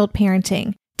listen to Tilt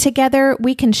Parenting. Together,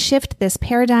 we can shift this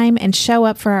paradigm and show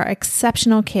up for our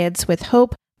exceptional kids with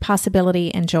hope,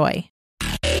 possibility, and joy.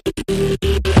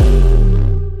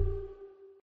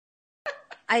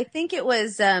 I think it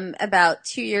was about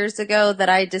 2 years ago that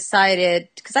I decided,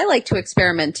 because I like to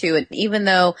experiment too, and even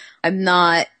though I'm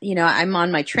not, I'm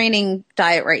on my training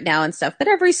diet right now and stuff, but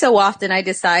every so often I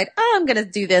decide, I'm going to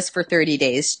do this for 30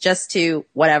 days just to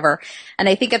whatever. And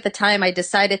I think at the time I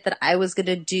decided that I was going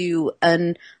to do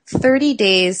 30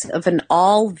 days of an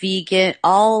all vegan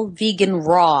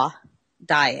raw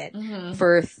diet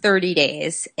for 30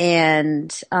 days.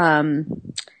 And,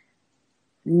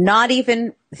 not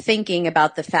even thinking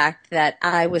about the fact that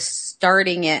I was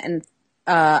starting it, and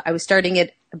I was starting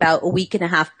it about a week and a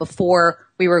half before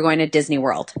we were going to Disney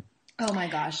World. Oh my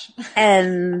gosh.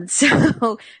 And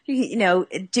so,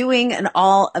 doing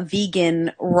a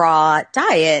vegan raw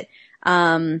diet,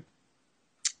 in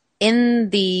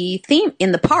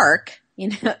the park,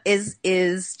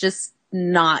 is just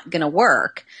not going to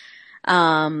work.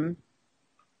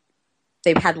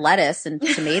 They've had lettuce and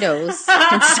tomatoes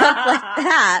and stuff like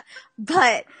that,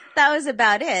 but that was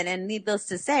about it. And needless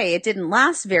to say, it didn't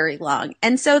last very long.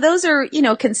 And so those are,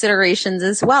 considerations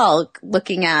as well,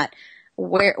 looking at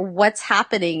what's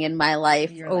happening in my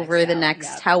life over the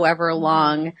next however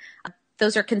long.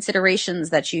 Those are considerations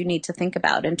that you need to think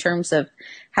about in terms of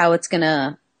how it's going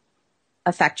to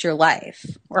affect your life,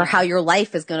 or how your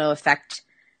life is going to affect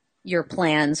your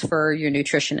plans for your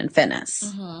nutrition and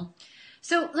fitness. Mm-hmm.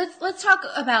 So let's talk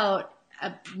about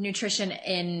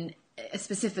nutrition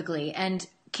specifically. And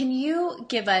can you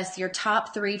give us your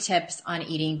top 3 tips on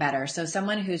eating better? So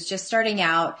someone who's just starting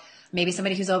out, maybe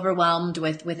somebody who's overwhelmed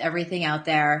with everything out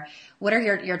there, what are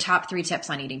your top 3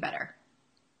 tips on eating better?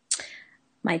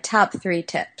 My top 3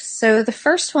 tips. So the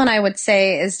first one I would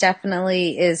say is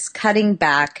cutting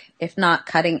back, if not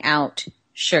cutting out,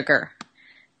 sugar.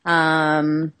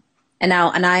 And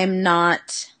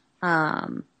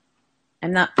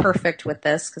I'm not perfect with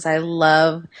this because I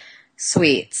love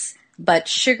sweets, but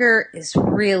sugar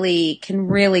can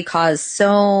really cause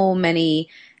so many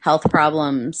health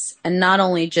problems, and not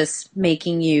only just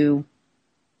making you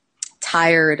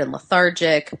tired and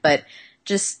lethargic, but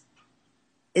just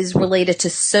is related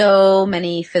to so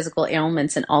many physical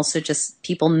ailments, and also just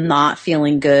people not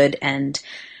feeling good. And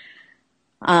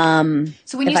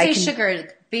so when you say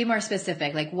sugar, be more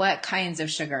specific. Like what kinds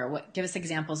of sugar? Give us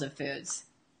examples of foods.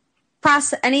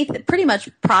 Pretty much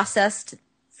processed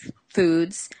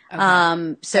foods.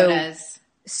 Okay. Sodas,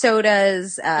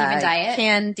 even diet?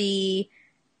 Candy.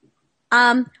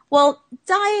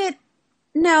 Diet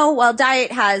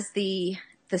has the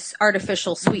this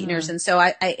artificial sweeteners. And so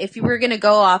if you were going to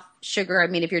go off sugar, I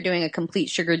mean, if you're doing a complete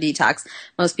sugar detox,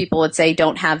 most people would say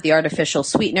don't have the artificial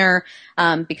sweetener,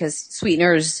 because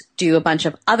sweeteners do a bunch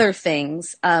of other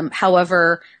things.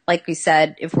 However, like we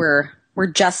said, if we're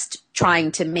just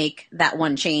trying to make that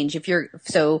one change.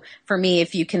 So for me,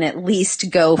 if you can at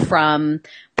least go from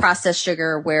processed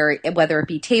sugar, whether it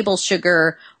be table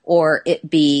sugar or it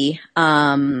be,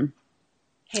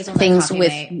 Hazelnut things coffee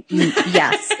with, mate.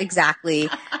 yes, exactly.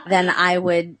 Then I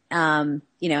would,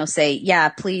 say, yeah,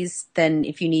 please. Then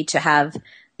if you need to have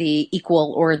the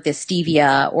Equal or the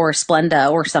Stevia or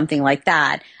Splenda or something like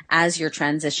that as you're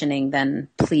transitioning, then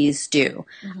please do.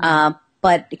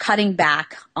 But cutting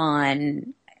back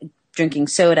on drinking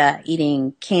soda,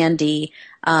 eating candy,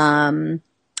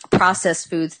 processed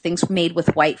foods, things made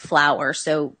with white flour.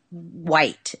 So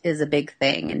white is a big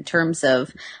thing in terms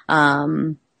of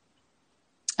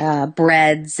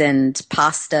breads and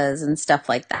pastas and stuff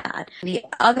like that. The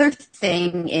other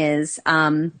thing is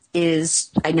I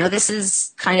know this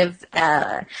is kind of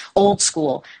old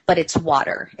school, but it's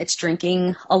water. It's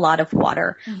drinking a lot of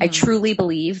water. I truly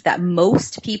believe that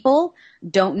most people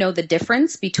don't know the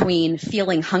difference between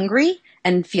feeling hungry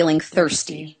and feeling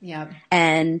thirsty. Yeah.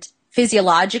 And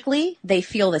physiologically, they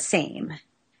feel the same.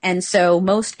 And so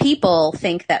most people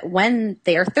think that when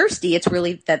they are thirsty, it's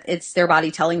really that it's their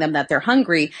body telling them that they're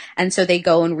hungry. And so they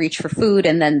go and reach for food,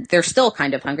 and then they're still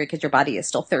kind of hungry because your body is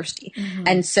still thirsty.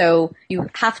 And so you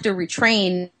have to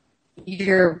retrain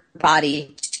your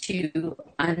body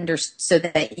so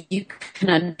that you can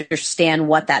understand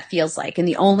what that feels like. And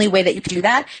the only way that you can do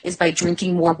that is by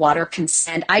drinking more water.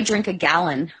 And I drink a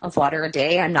gallon of water a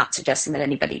day. I'm not suggesting that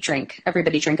everybody drink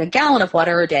a gallon of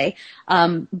water a day.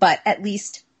 But at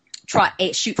least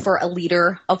shoot for a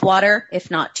liter of water,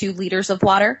 if not 2 liters of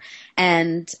water.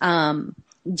 And,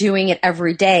 doing it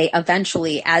every day,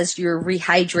 eventually, as you're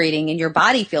rehydrating and your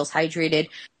body feels hydrated,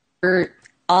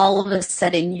 all of a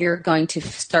sudden you're going to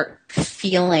start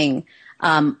feeling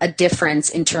a difference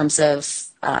in terms of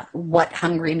what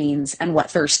hungry means and what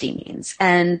thirsty means.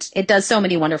 And it does so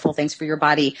many wonderful things for your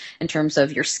body in terms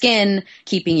of your skin,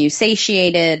 keeping you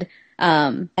satiated,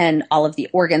 and all of the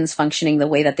organs functioning the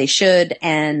way that they should,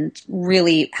 and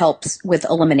really helps with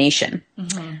elimination.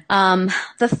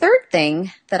 The third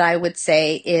thing that I would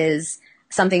say is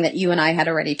something that you and I had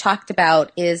already talked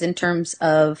about, is in terms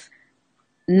of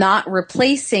not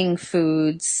replacing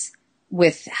foods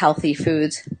with healthy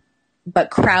foods, but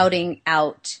crowding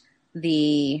out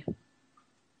the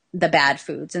bad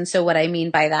foods. And so what I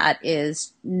mean by that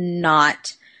is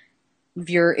not, if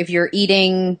you're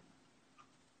eating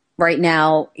right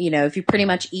now, if you pretty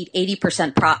much eat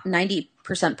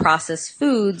 90% processed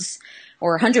foods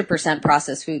or 100%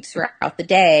 processed foods throughout the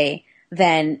day,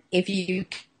 then if you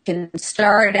can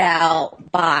start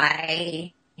out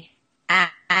by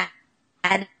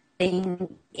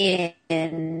adding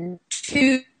in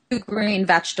 2 green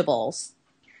vegetables,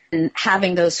 and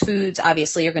having those foods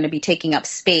obviously are going to be taking up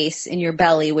space in your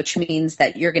belly, which means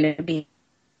that you're going to be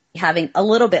having a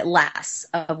little bit less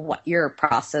of what you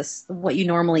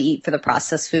normally eat for the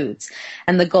processed foods.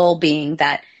 And the goal being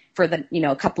that for the,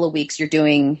 a couple of weeks, you're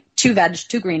doing 2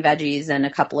 green veggies and a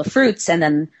couple of fruits. And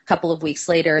then a couple of weeks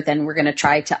later, then we're going to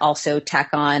try to also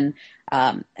tack on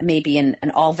maybe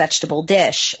an all vegetable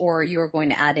dish, or you're going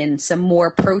to add in some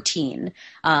more protein.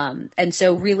 And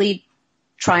so really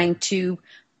trying to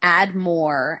add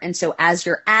more. And so as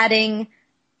you're adding,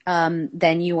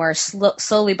 then you are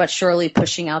slowly but surely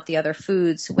pushing out the other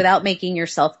foods without making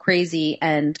yourself crazy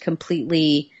and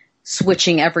completely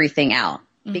switching everything out.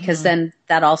 Because then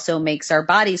that also makes our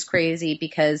bodies crazy,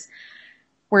 because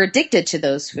we're addicted to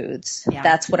those foods. Yeah.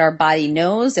 That's what our body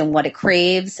knows and what it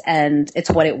craves, and it's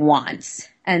what it wants.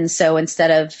 And so instead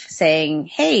of saying,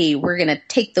 hey, we're going to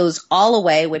take those all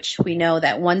away, which we know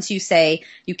that once you say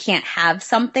you can't have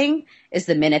something is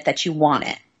the minute that you want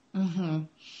it.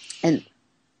 And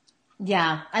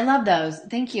yeah, I love those.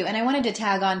 Thank you. And I wanted to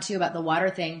tag on too about the water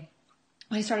thing.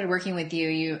 When I started working with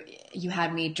you, you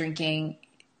had me drinking,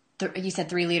 you said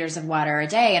 3 liters of water a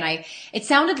day. And it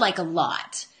sounded like a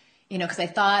lot, because I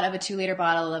thought of a 2-liter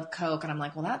bottle of Coke, and I'm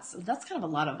like, well, that's kind of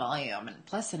a lot of volume, and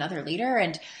plus another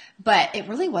liter. But it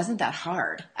really wasn't that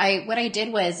hard. What I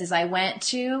did was I went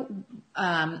to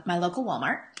my local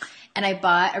Walmart, and I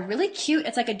bought a really cute,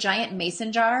 it's like a giant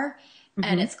mason jar,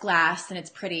 and it's glass and it's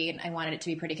pretty. And I wanted it to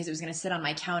be pretty because it was going to sit on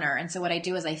my counter. And so what I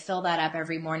do is I fill that up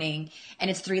every morning, and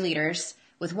it's 3 liters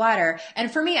with water.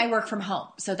 And for me, I work from home,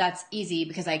 so that's easy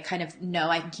because I kind of know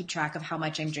I can keep track of how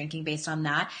much I'm drinking based on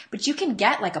that. But you can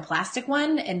get like a plastic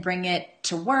one and bring it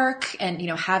to work and, you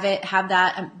know, have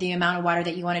that, the amount of water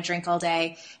that you want to drink all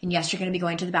day. And yes, you're going to be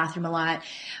going to the bathroom a lot,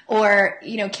 or,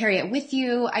 you know, carry it with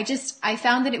you. I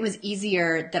found that it was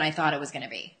easier than I thought it was going to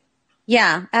be.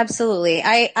 Yeah, absolutely.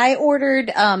 I ordered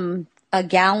a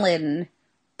gallon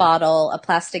bottle, a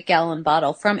plastic gallon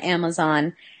bottle from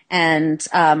Amazon, and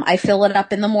I fill it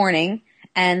up in the morning,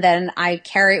 and then I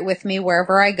carry it with me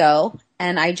wherever I go,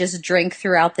 and I just drink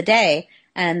throughout the day,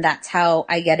 and that's how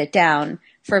I get it down.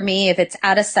 For me, if it's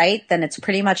out of sight, then it's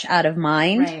pretty much out of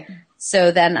mind. Right.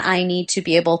 So then I need to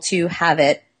be able to have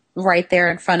it right there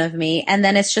in front of me, and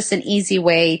then it's just an easy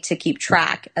way to keep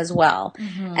track as well.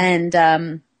 Mm-hmm.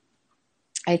 And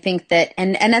I think that,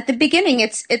 and at the beginning,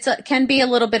 can be a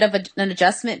little bit of an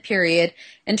adjustment period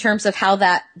in terms of how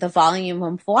the volume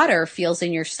of water feels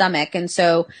in your stomach. And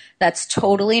so that's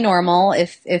totally normal.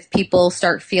 If people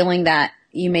start feeling that,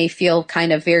 you may feel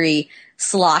kind of very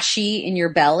sloshy in your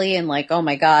belly and like, oh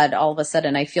my God, all of a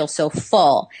sudden I feel so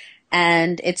full.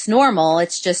 And it's normal.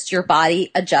 It's just your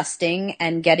body adjusting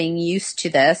and getting used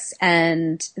to this.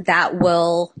 And that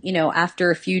will, you know, after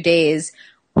a few days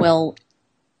will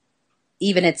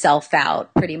even itself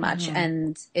out pretty much. Mm-hmm.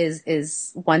 And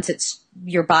is once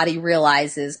your body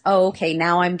realizes, oh, okay,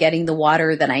 now I'm getting the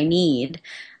water that I need,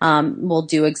 will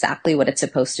do exactly what it's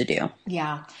supposed to do.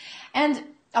 Yeah. And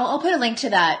I'll put a link to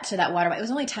that water. It was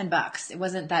only $10. It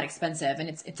wasn't that expensive, and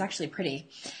it's actually pretty.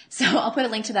 So I'll put a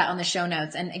link to that on the show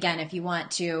notes. And again, if you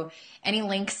want any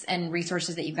links and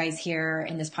resources that you guys hear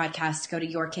in this podcast, go to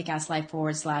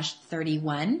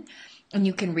yourkickasslife.com/31, and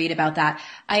you can read about that.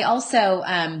 I also,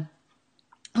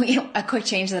 a quick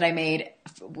change that I made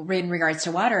in regards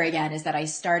to water again is that I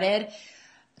started,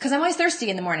 because I'm always thirsty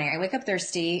in the morning. I wake up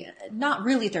thirsty, not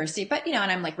really thirsty, but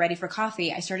and I'm like ready for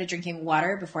coffee. I started drinking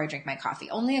water before I drink my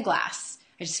coffee, only a glass.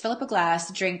 I just fill up a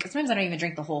glass, drink. Sometimes I don't even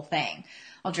drink the whole thing.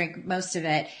 I'll drink most of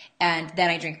it, and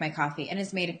then I drink my coffee, and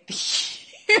it's made a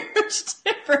huge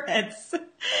difference.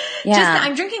 Yeah.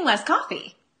 I'm drinking less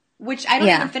coffee, which I don't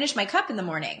even finish my cup in the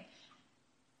morning.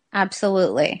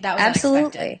 Absolutely. That was absolutely.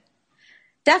 Unexpected.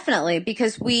 Definitely,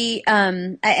 because we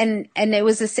and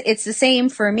it's the same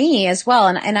for me as well.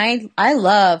 And I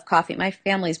love coffee. My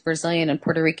family's Brazilian and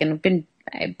Puerto Rican.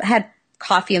 I had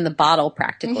coffee in the bottle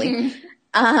practically.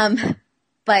 Mm-hmm.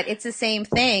 But it's the same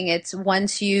thing. It's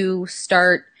once you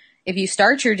start, if you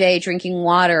start your day drinking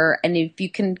water, and if you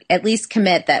can at least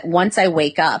commit that once I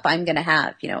wake up, I'm going to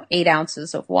have 8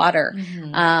 ounces of water.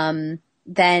 Mm-hmm.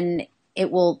 Then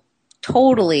it will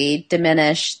totally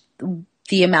diminish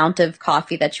the amount of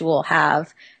coffee that you will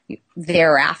have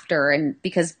thereafter. And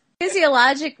because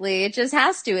physiologically it just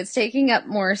has to, it's taking up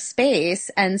more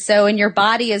space. And so, and your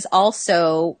body is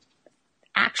also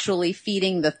actually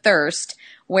feeding the thirst.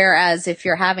 Whereas if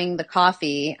you're having the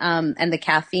coffee, and the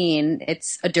caffeine,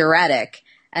 it's a diuretic.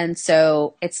 And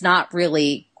so it's not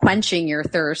really quenching your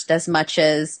thirst as much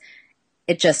as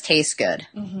it just tastes good.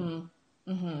 Mm-hmm.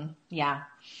 Mm-hmm. Yeah.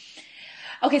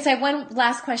 Okay, so I have one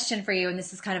last question for you, and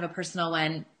this is kind of a personal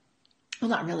one. Well,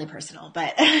 not really personal,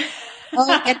 but...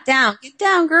 Oh, get down,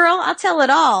 girl. I'll tell it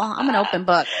all. I'm an open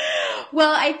book.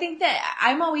 Well, I think that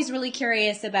I'm always really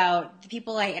curious about the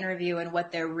people I interview and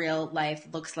what their real life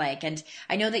looks like. And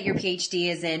I know that your PhD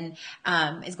is going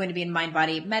to be in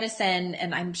mind-body medicine,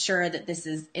 and I'm sure that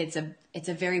it's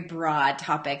a very broad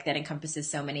topic that encompasses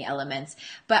so many elements.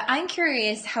 But I'm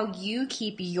curious how you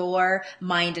keep your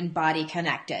mind and body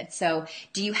connected. So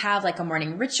do you have like a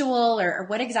morning ritual, or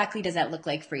what exactly does that look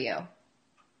like for you?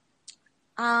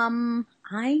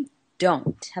 I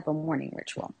don't have a morning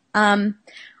ritual.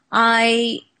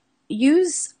 I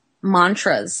use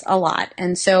mantras a lot.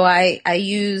 And so I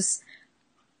use,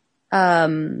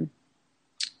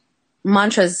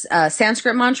 mantras,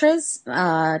 Sanskrit mantras,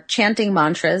 chanting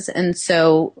mantras. And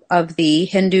so of the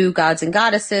Hindu gods and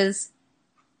goddesses,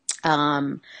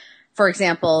 for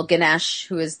example, Ganesh,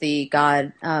 who is the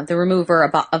god, the remover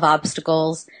of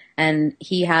obstacles, and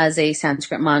he has a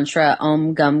Sanskrit mantra,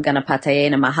 Om Gam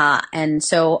Ganapataye Namaha. And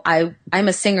so I'm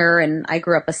a singer, and I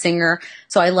grew up a singer,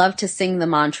 so I love to sing the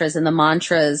mantras, and the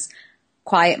mantras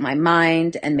quiet my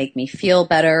mind and make me feel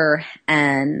better,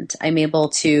 and I'm able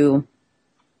to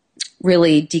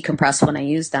really decompress when I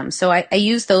use them. So I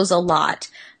use those a lot.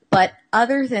 But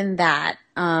other than that,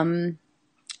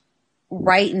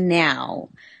 right now,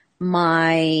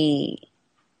 my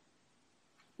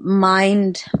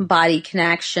mind-body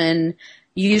connection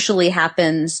usually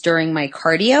happens during my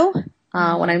cardio,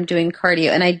 when I'm doing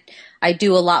cardio. And I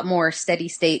do a lot more steady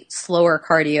state, slower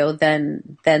cardio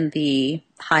than the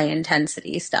high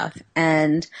intensity stuff.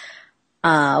 And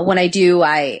when I do,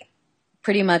 I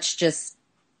pretty much just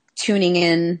tuning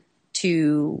in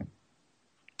to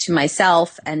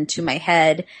myself and to my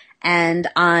head. And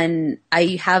on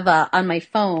my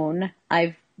phone,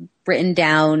 I've written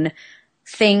down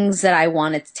things that I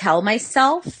want to tell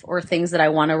myself or things that I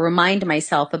want to remind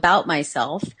myself about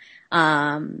myself.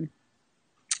 And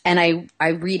I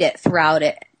read it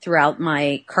throughout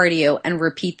my cardio and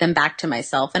repeat them back to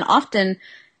myself. And often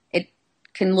it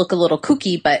can look a little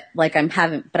kooky, but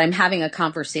I'm having a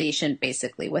conversation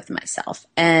basically with myself.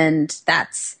 And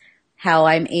that's how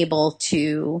I'm able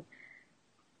to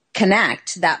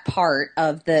connect that part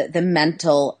of the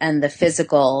mental and the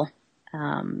physical,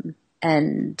 and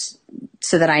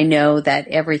so that I know that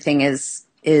everything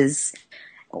is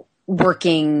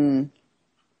working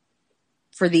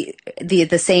for the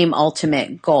same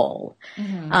ultimate goal.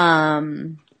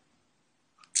 Mm-hmm.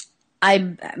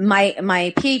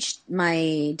 My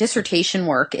dissertation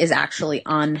work is actually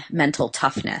on mental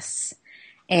toughness,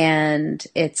 and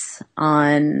it's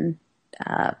on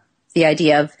the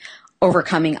idea of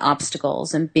overcoming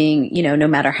obstacles and being, no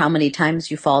matter how many times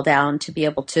you fall down, to be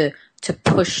able to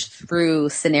push through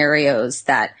scenarios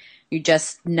that you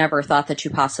just never thought that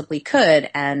you possibly could,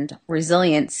 and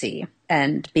resiliency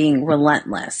and being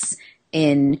relentless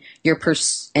in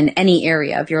in any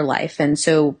area of your life. And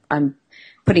so I'm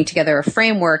putting together a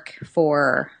framework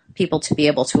for people to be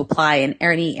able to apply in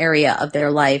any area of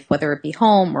their life, whether it be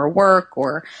home or work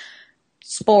or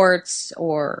sports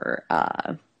or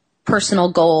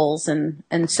personal goals and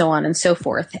so on and so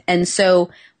forth. And so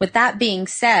with that being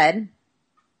said,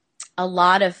 a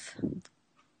lot of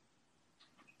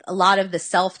the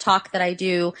self-talk that I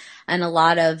do and a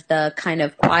lot of the kind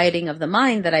of quieting of the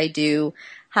mind that I do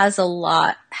has a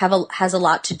lot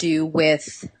to do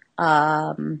with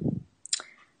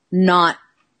not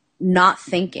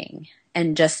thinking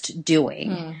and just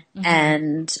doing. Mm-hmm.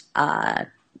 And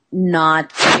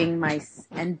not giving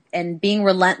and being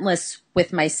relentless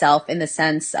with myself, in the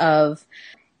sense of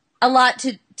a lot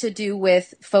to do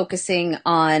with focusing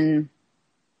on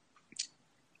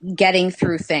getting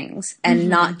through things and mm-hmm.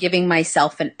 not giving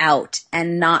myself an out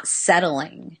and not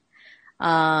settling,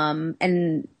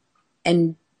 and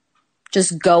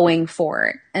just going for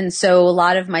it. And so a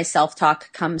lot of my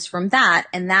self-talk comes from that.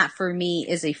 And that for me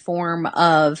is a form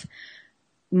of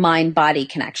mind-body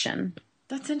connection.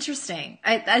 That's interesting.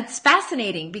 It's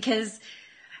fascinating because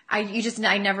I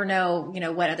never know,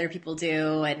 what other people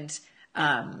do. And,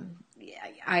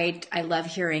 I love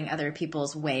hearing other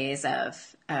people's ways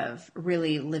of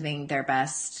really living their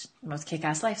best, most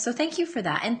kick-ass life. So thank you for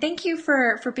that. And thank you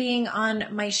for being on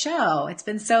my show. It's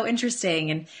been so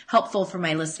interesting and helpful for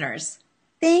my listeners.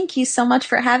 Thank you so much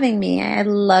for having me. I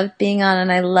love being on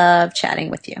and I love chatting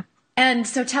with you. And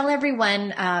so tell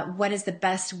everyone, what is the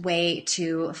best way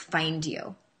to find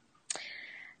you?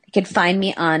 You can find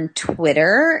me on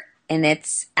Twitter, and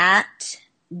it's at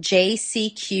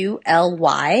JCQLY,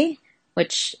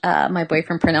 which my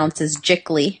boyfriend pronounces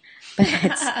Jickly, but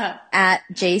it's at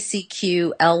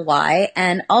JCQLY.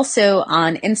 And also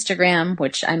on Instagram,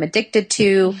 which I'm addicted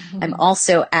to, I'm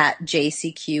also at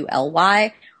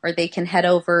JCQLY, or they can head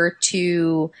over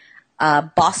to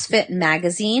BossFit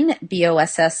Magazine,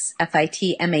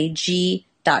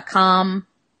 BossFitMag.com,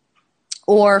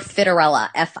 or Fitarella,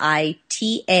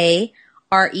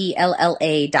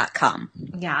 FITARELLA.com.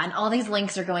 Yeah, and all these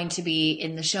links are going to be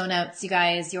in the show notes, you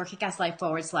guys,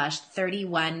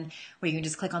 YourKickAssLife/31, where you can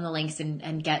just click on the links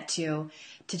and get to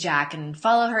Jack and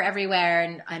follow her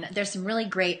everywhere. And there's some really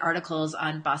great articles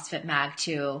on BossFit Mag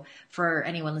too, for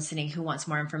anyone listening who wants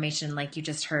more information like you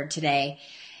just heard today.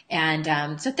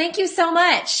 And so thank you so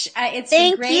much. It's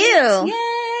been great. Thank you.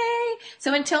 Yay!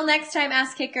 So until next time,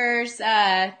 ass kickers,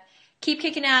 keep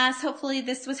kicking ass. Hopefully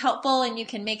this was helpful and you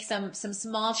can make some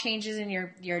small changes in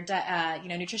your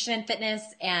nutrition and fitness.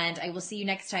 And I will see you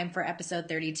next time for episode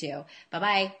 32.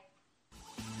 Bye-bye.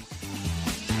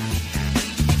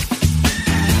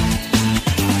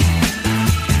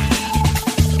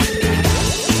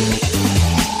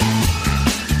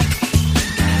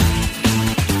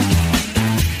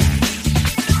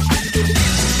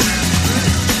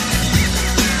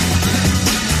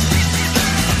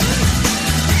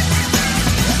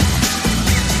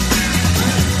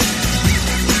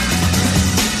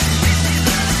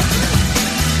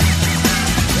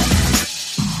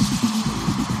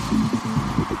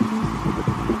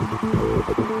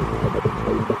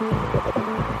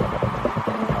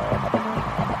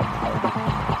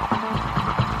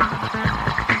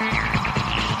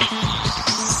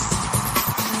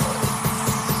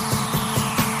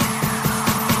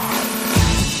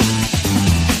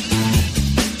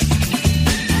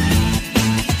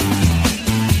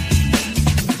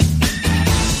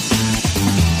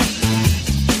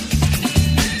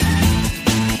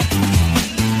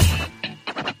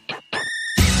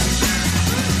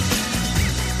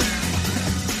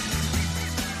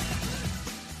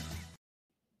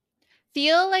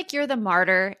 Feel like you're the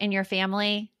martyr in your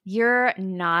family? You're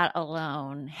not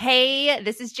alone. Hey,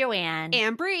 this is Joanne.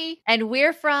 And Bree. And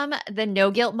we're from the No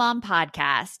Guilt Mom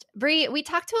podcast. Bree, we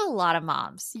talk to a lot of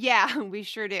moms. Yeah, we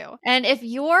sure do. And if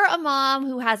you're a mom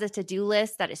who has a to-do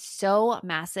list that is so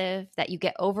massive that you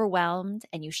get overwhelmed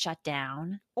and you shut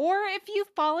down, or if you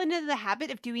fall into the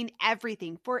habit of doing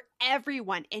everything for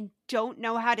everyone and don't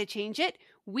know how to change it,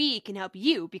 we can help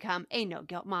you become a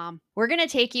no-guilt mom. we're going to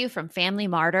take you from family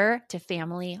martyr to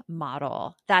family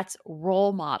model. That's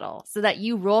role model, so that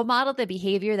you role model the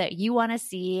behavior that you want to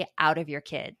see out of your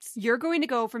kids. You're going to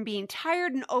go from being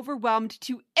tired and overwhelmed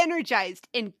to energized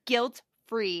and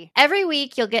guilt-free. Every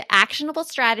week, you'll get actionable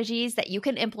strategies that you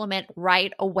can implement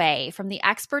right away from the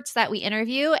experts that we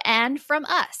interview and from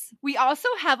us. We also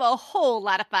have a whole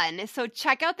lot of fun, so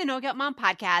check out the No Guilt Mom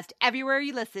podcast everywhere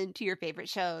you listen to your favorite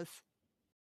shows.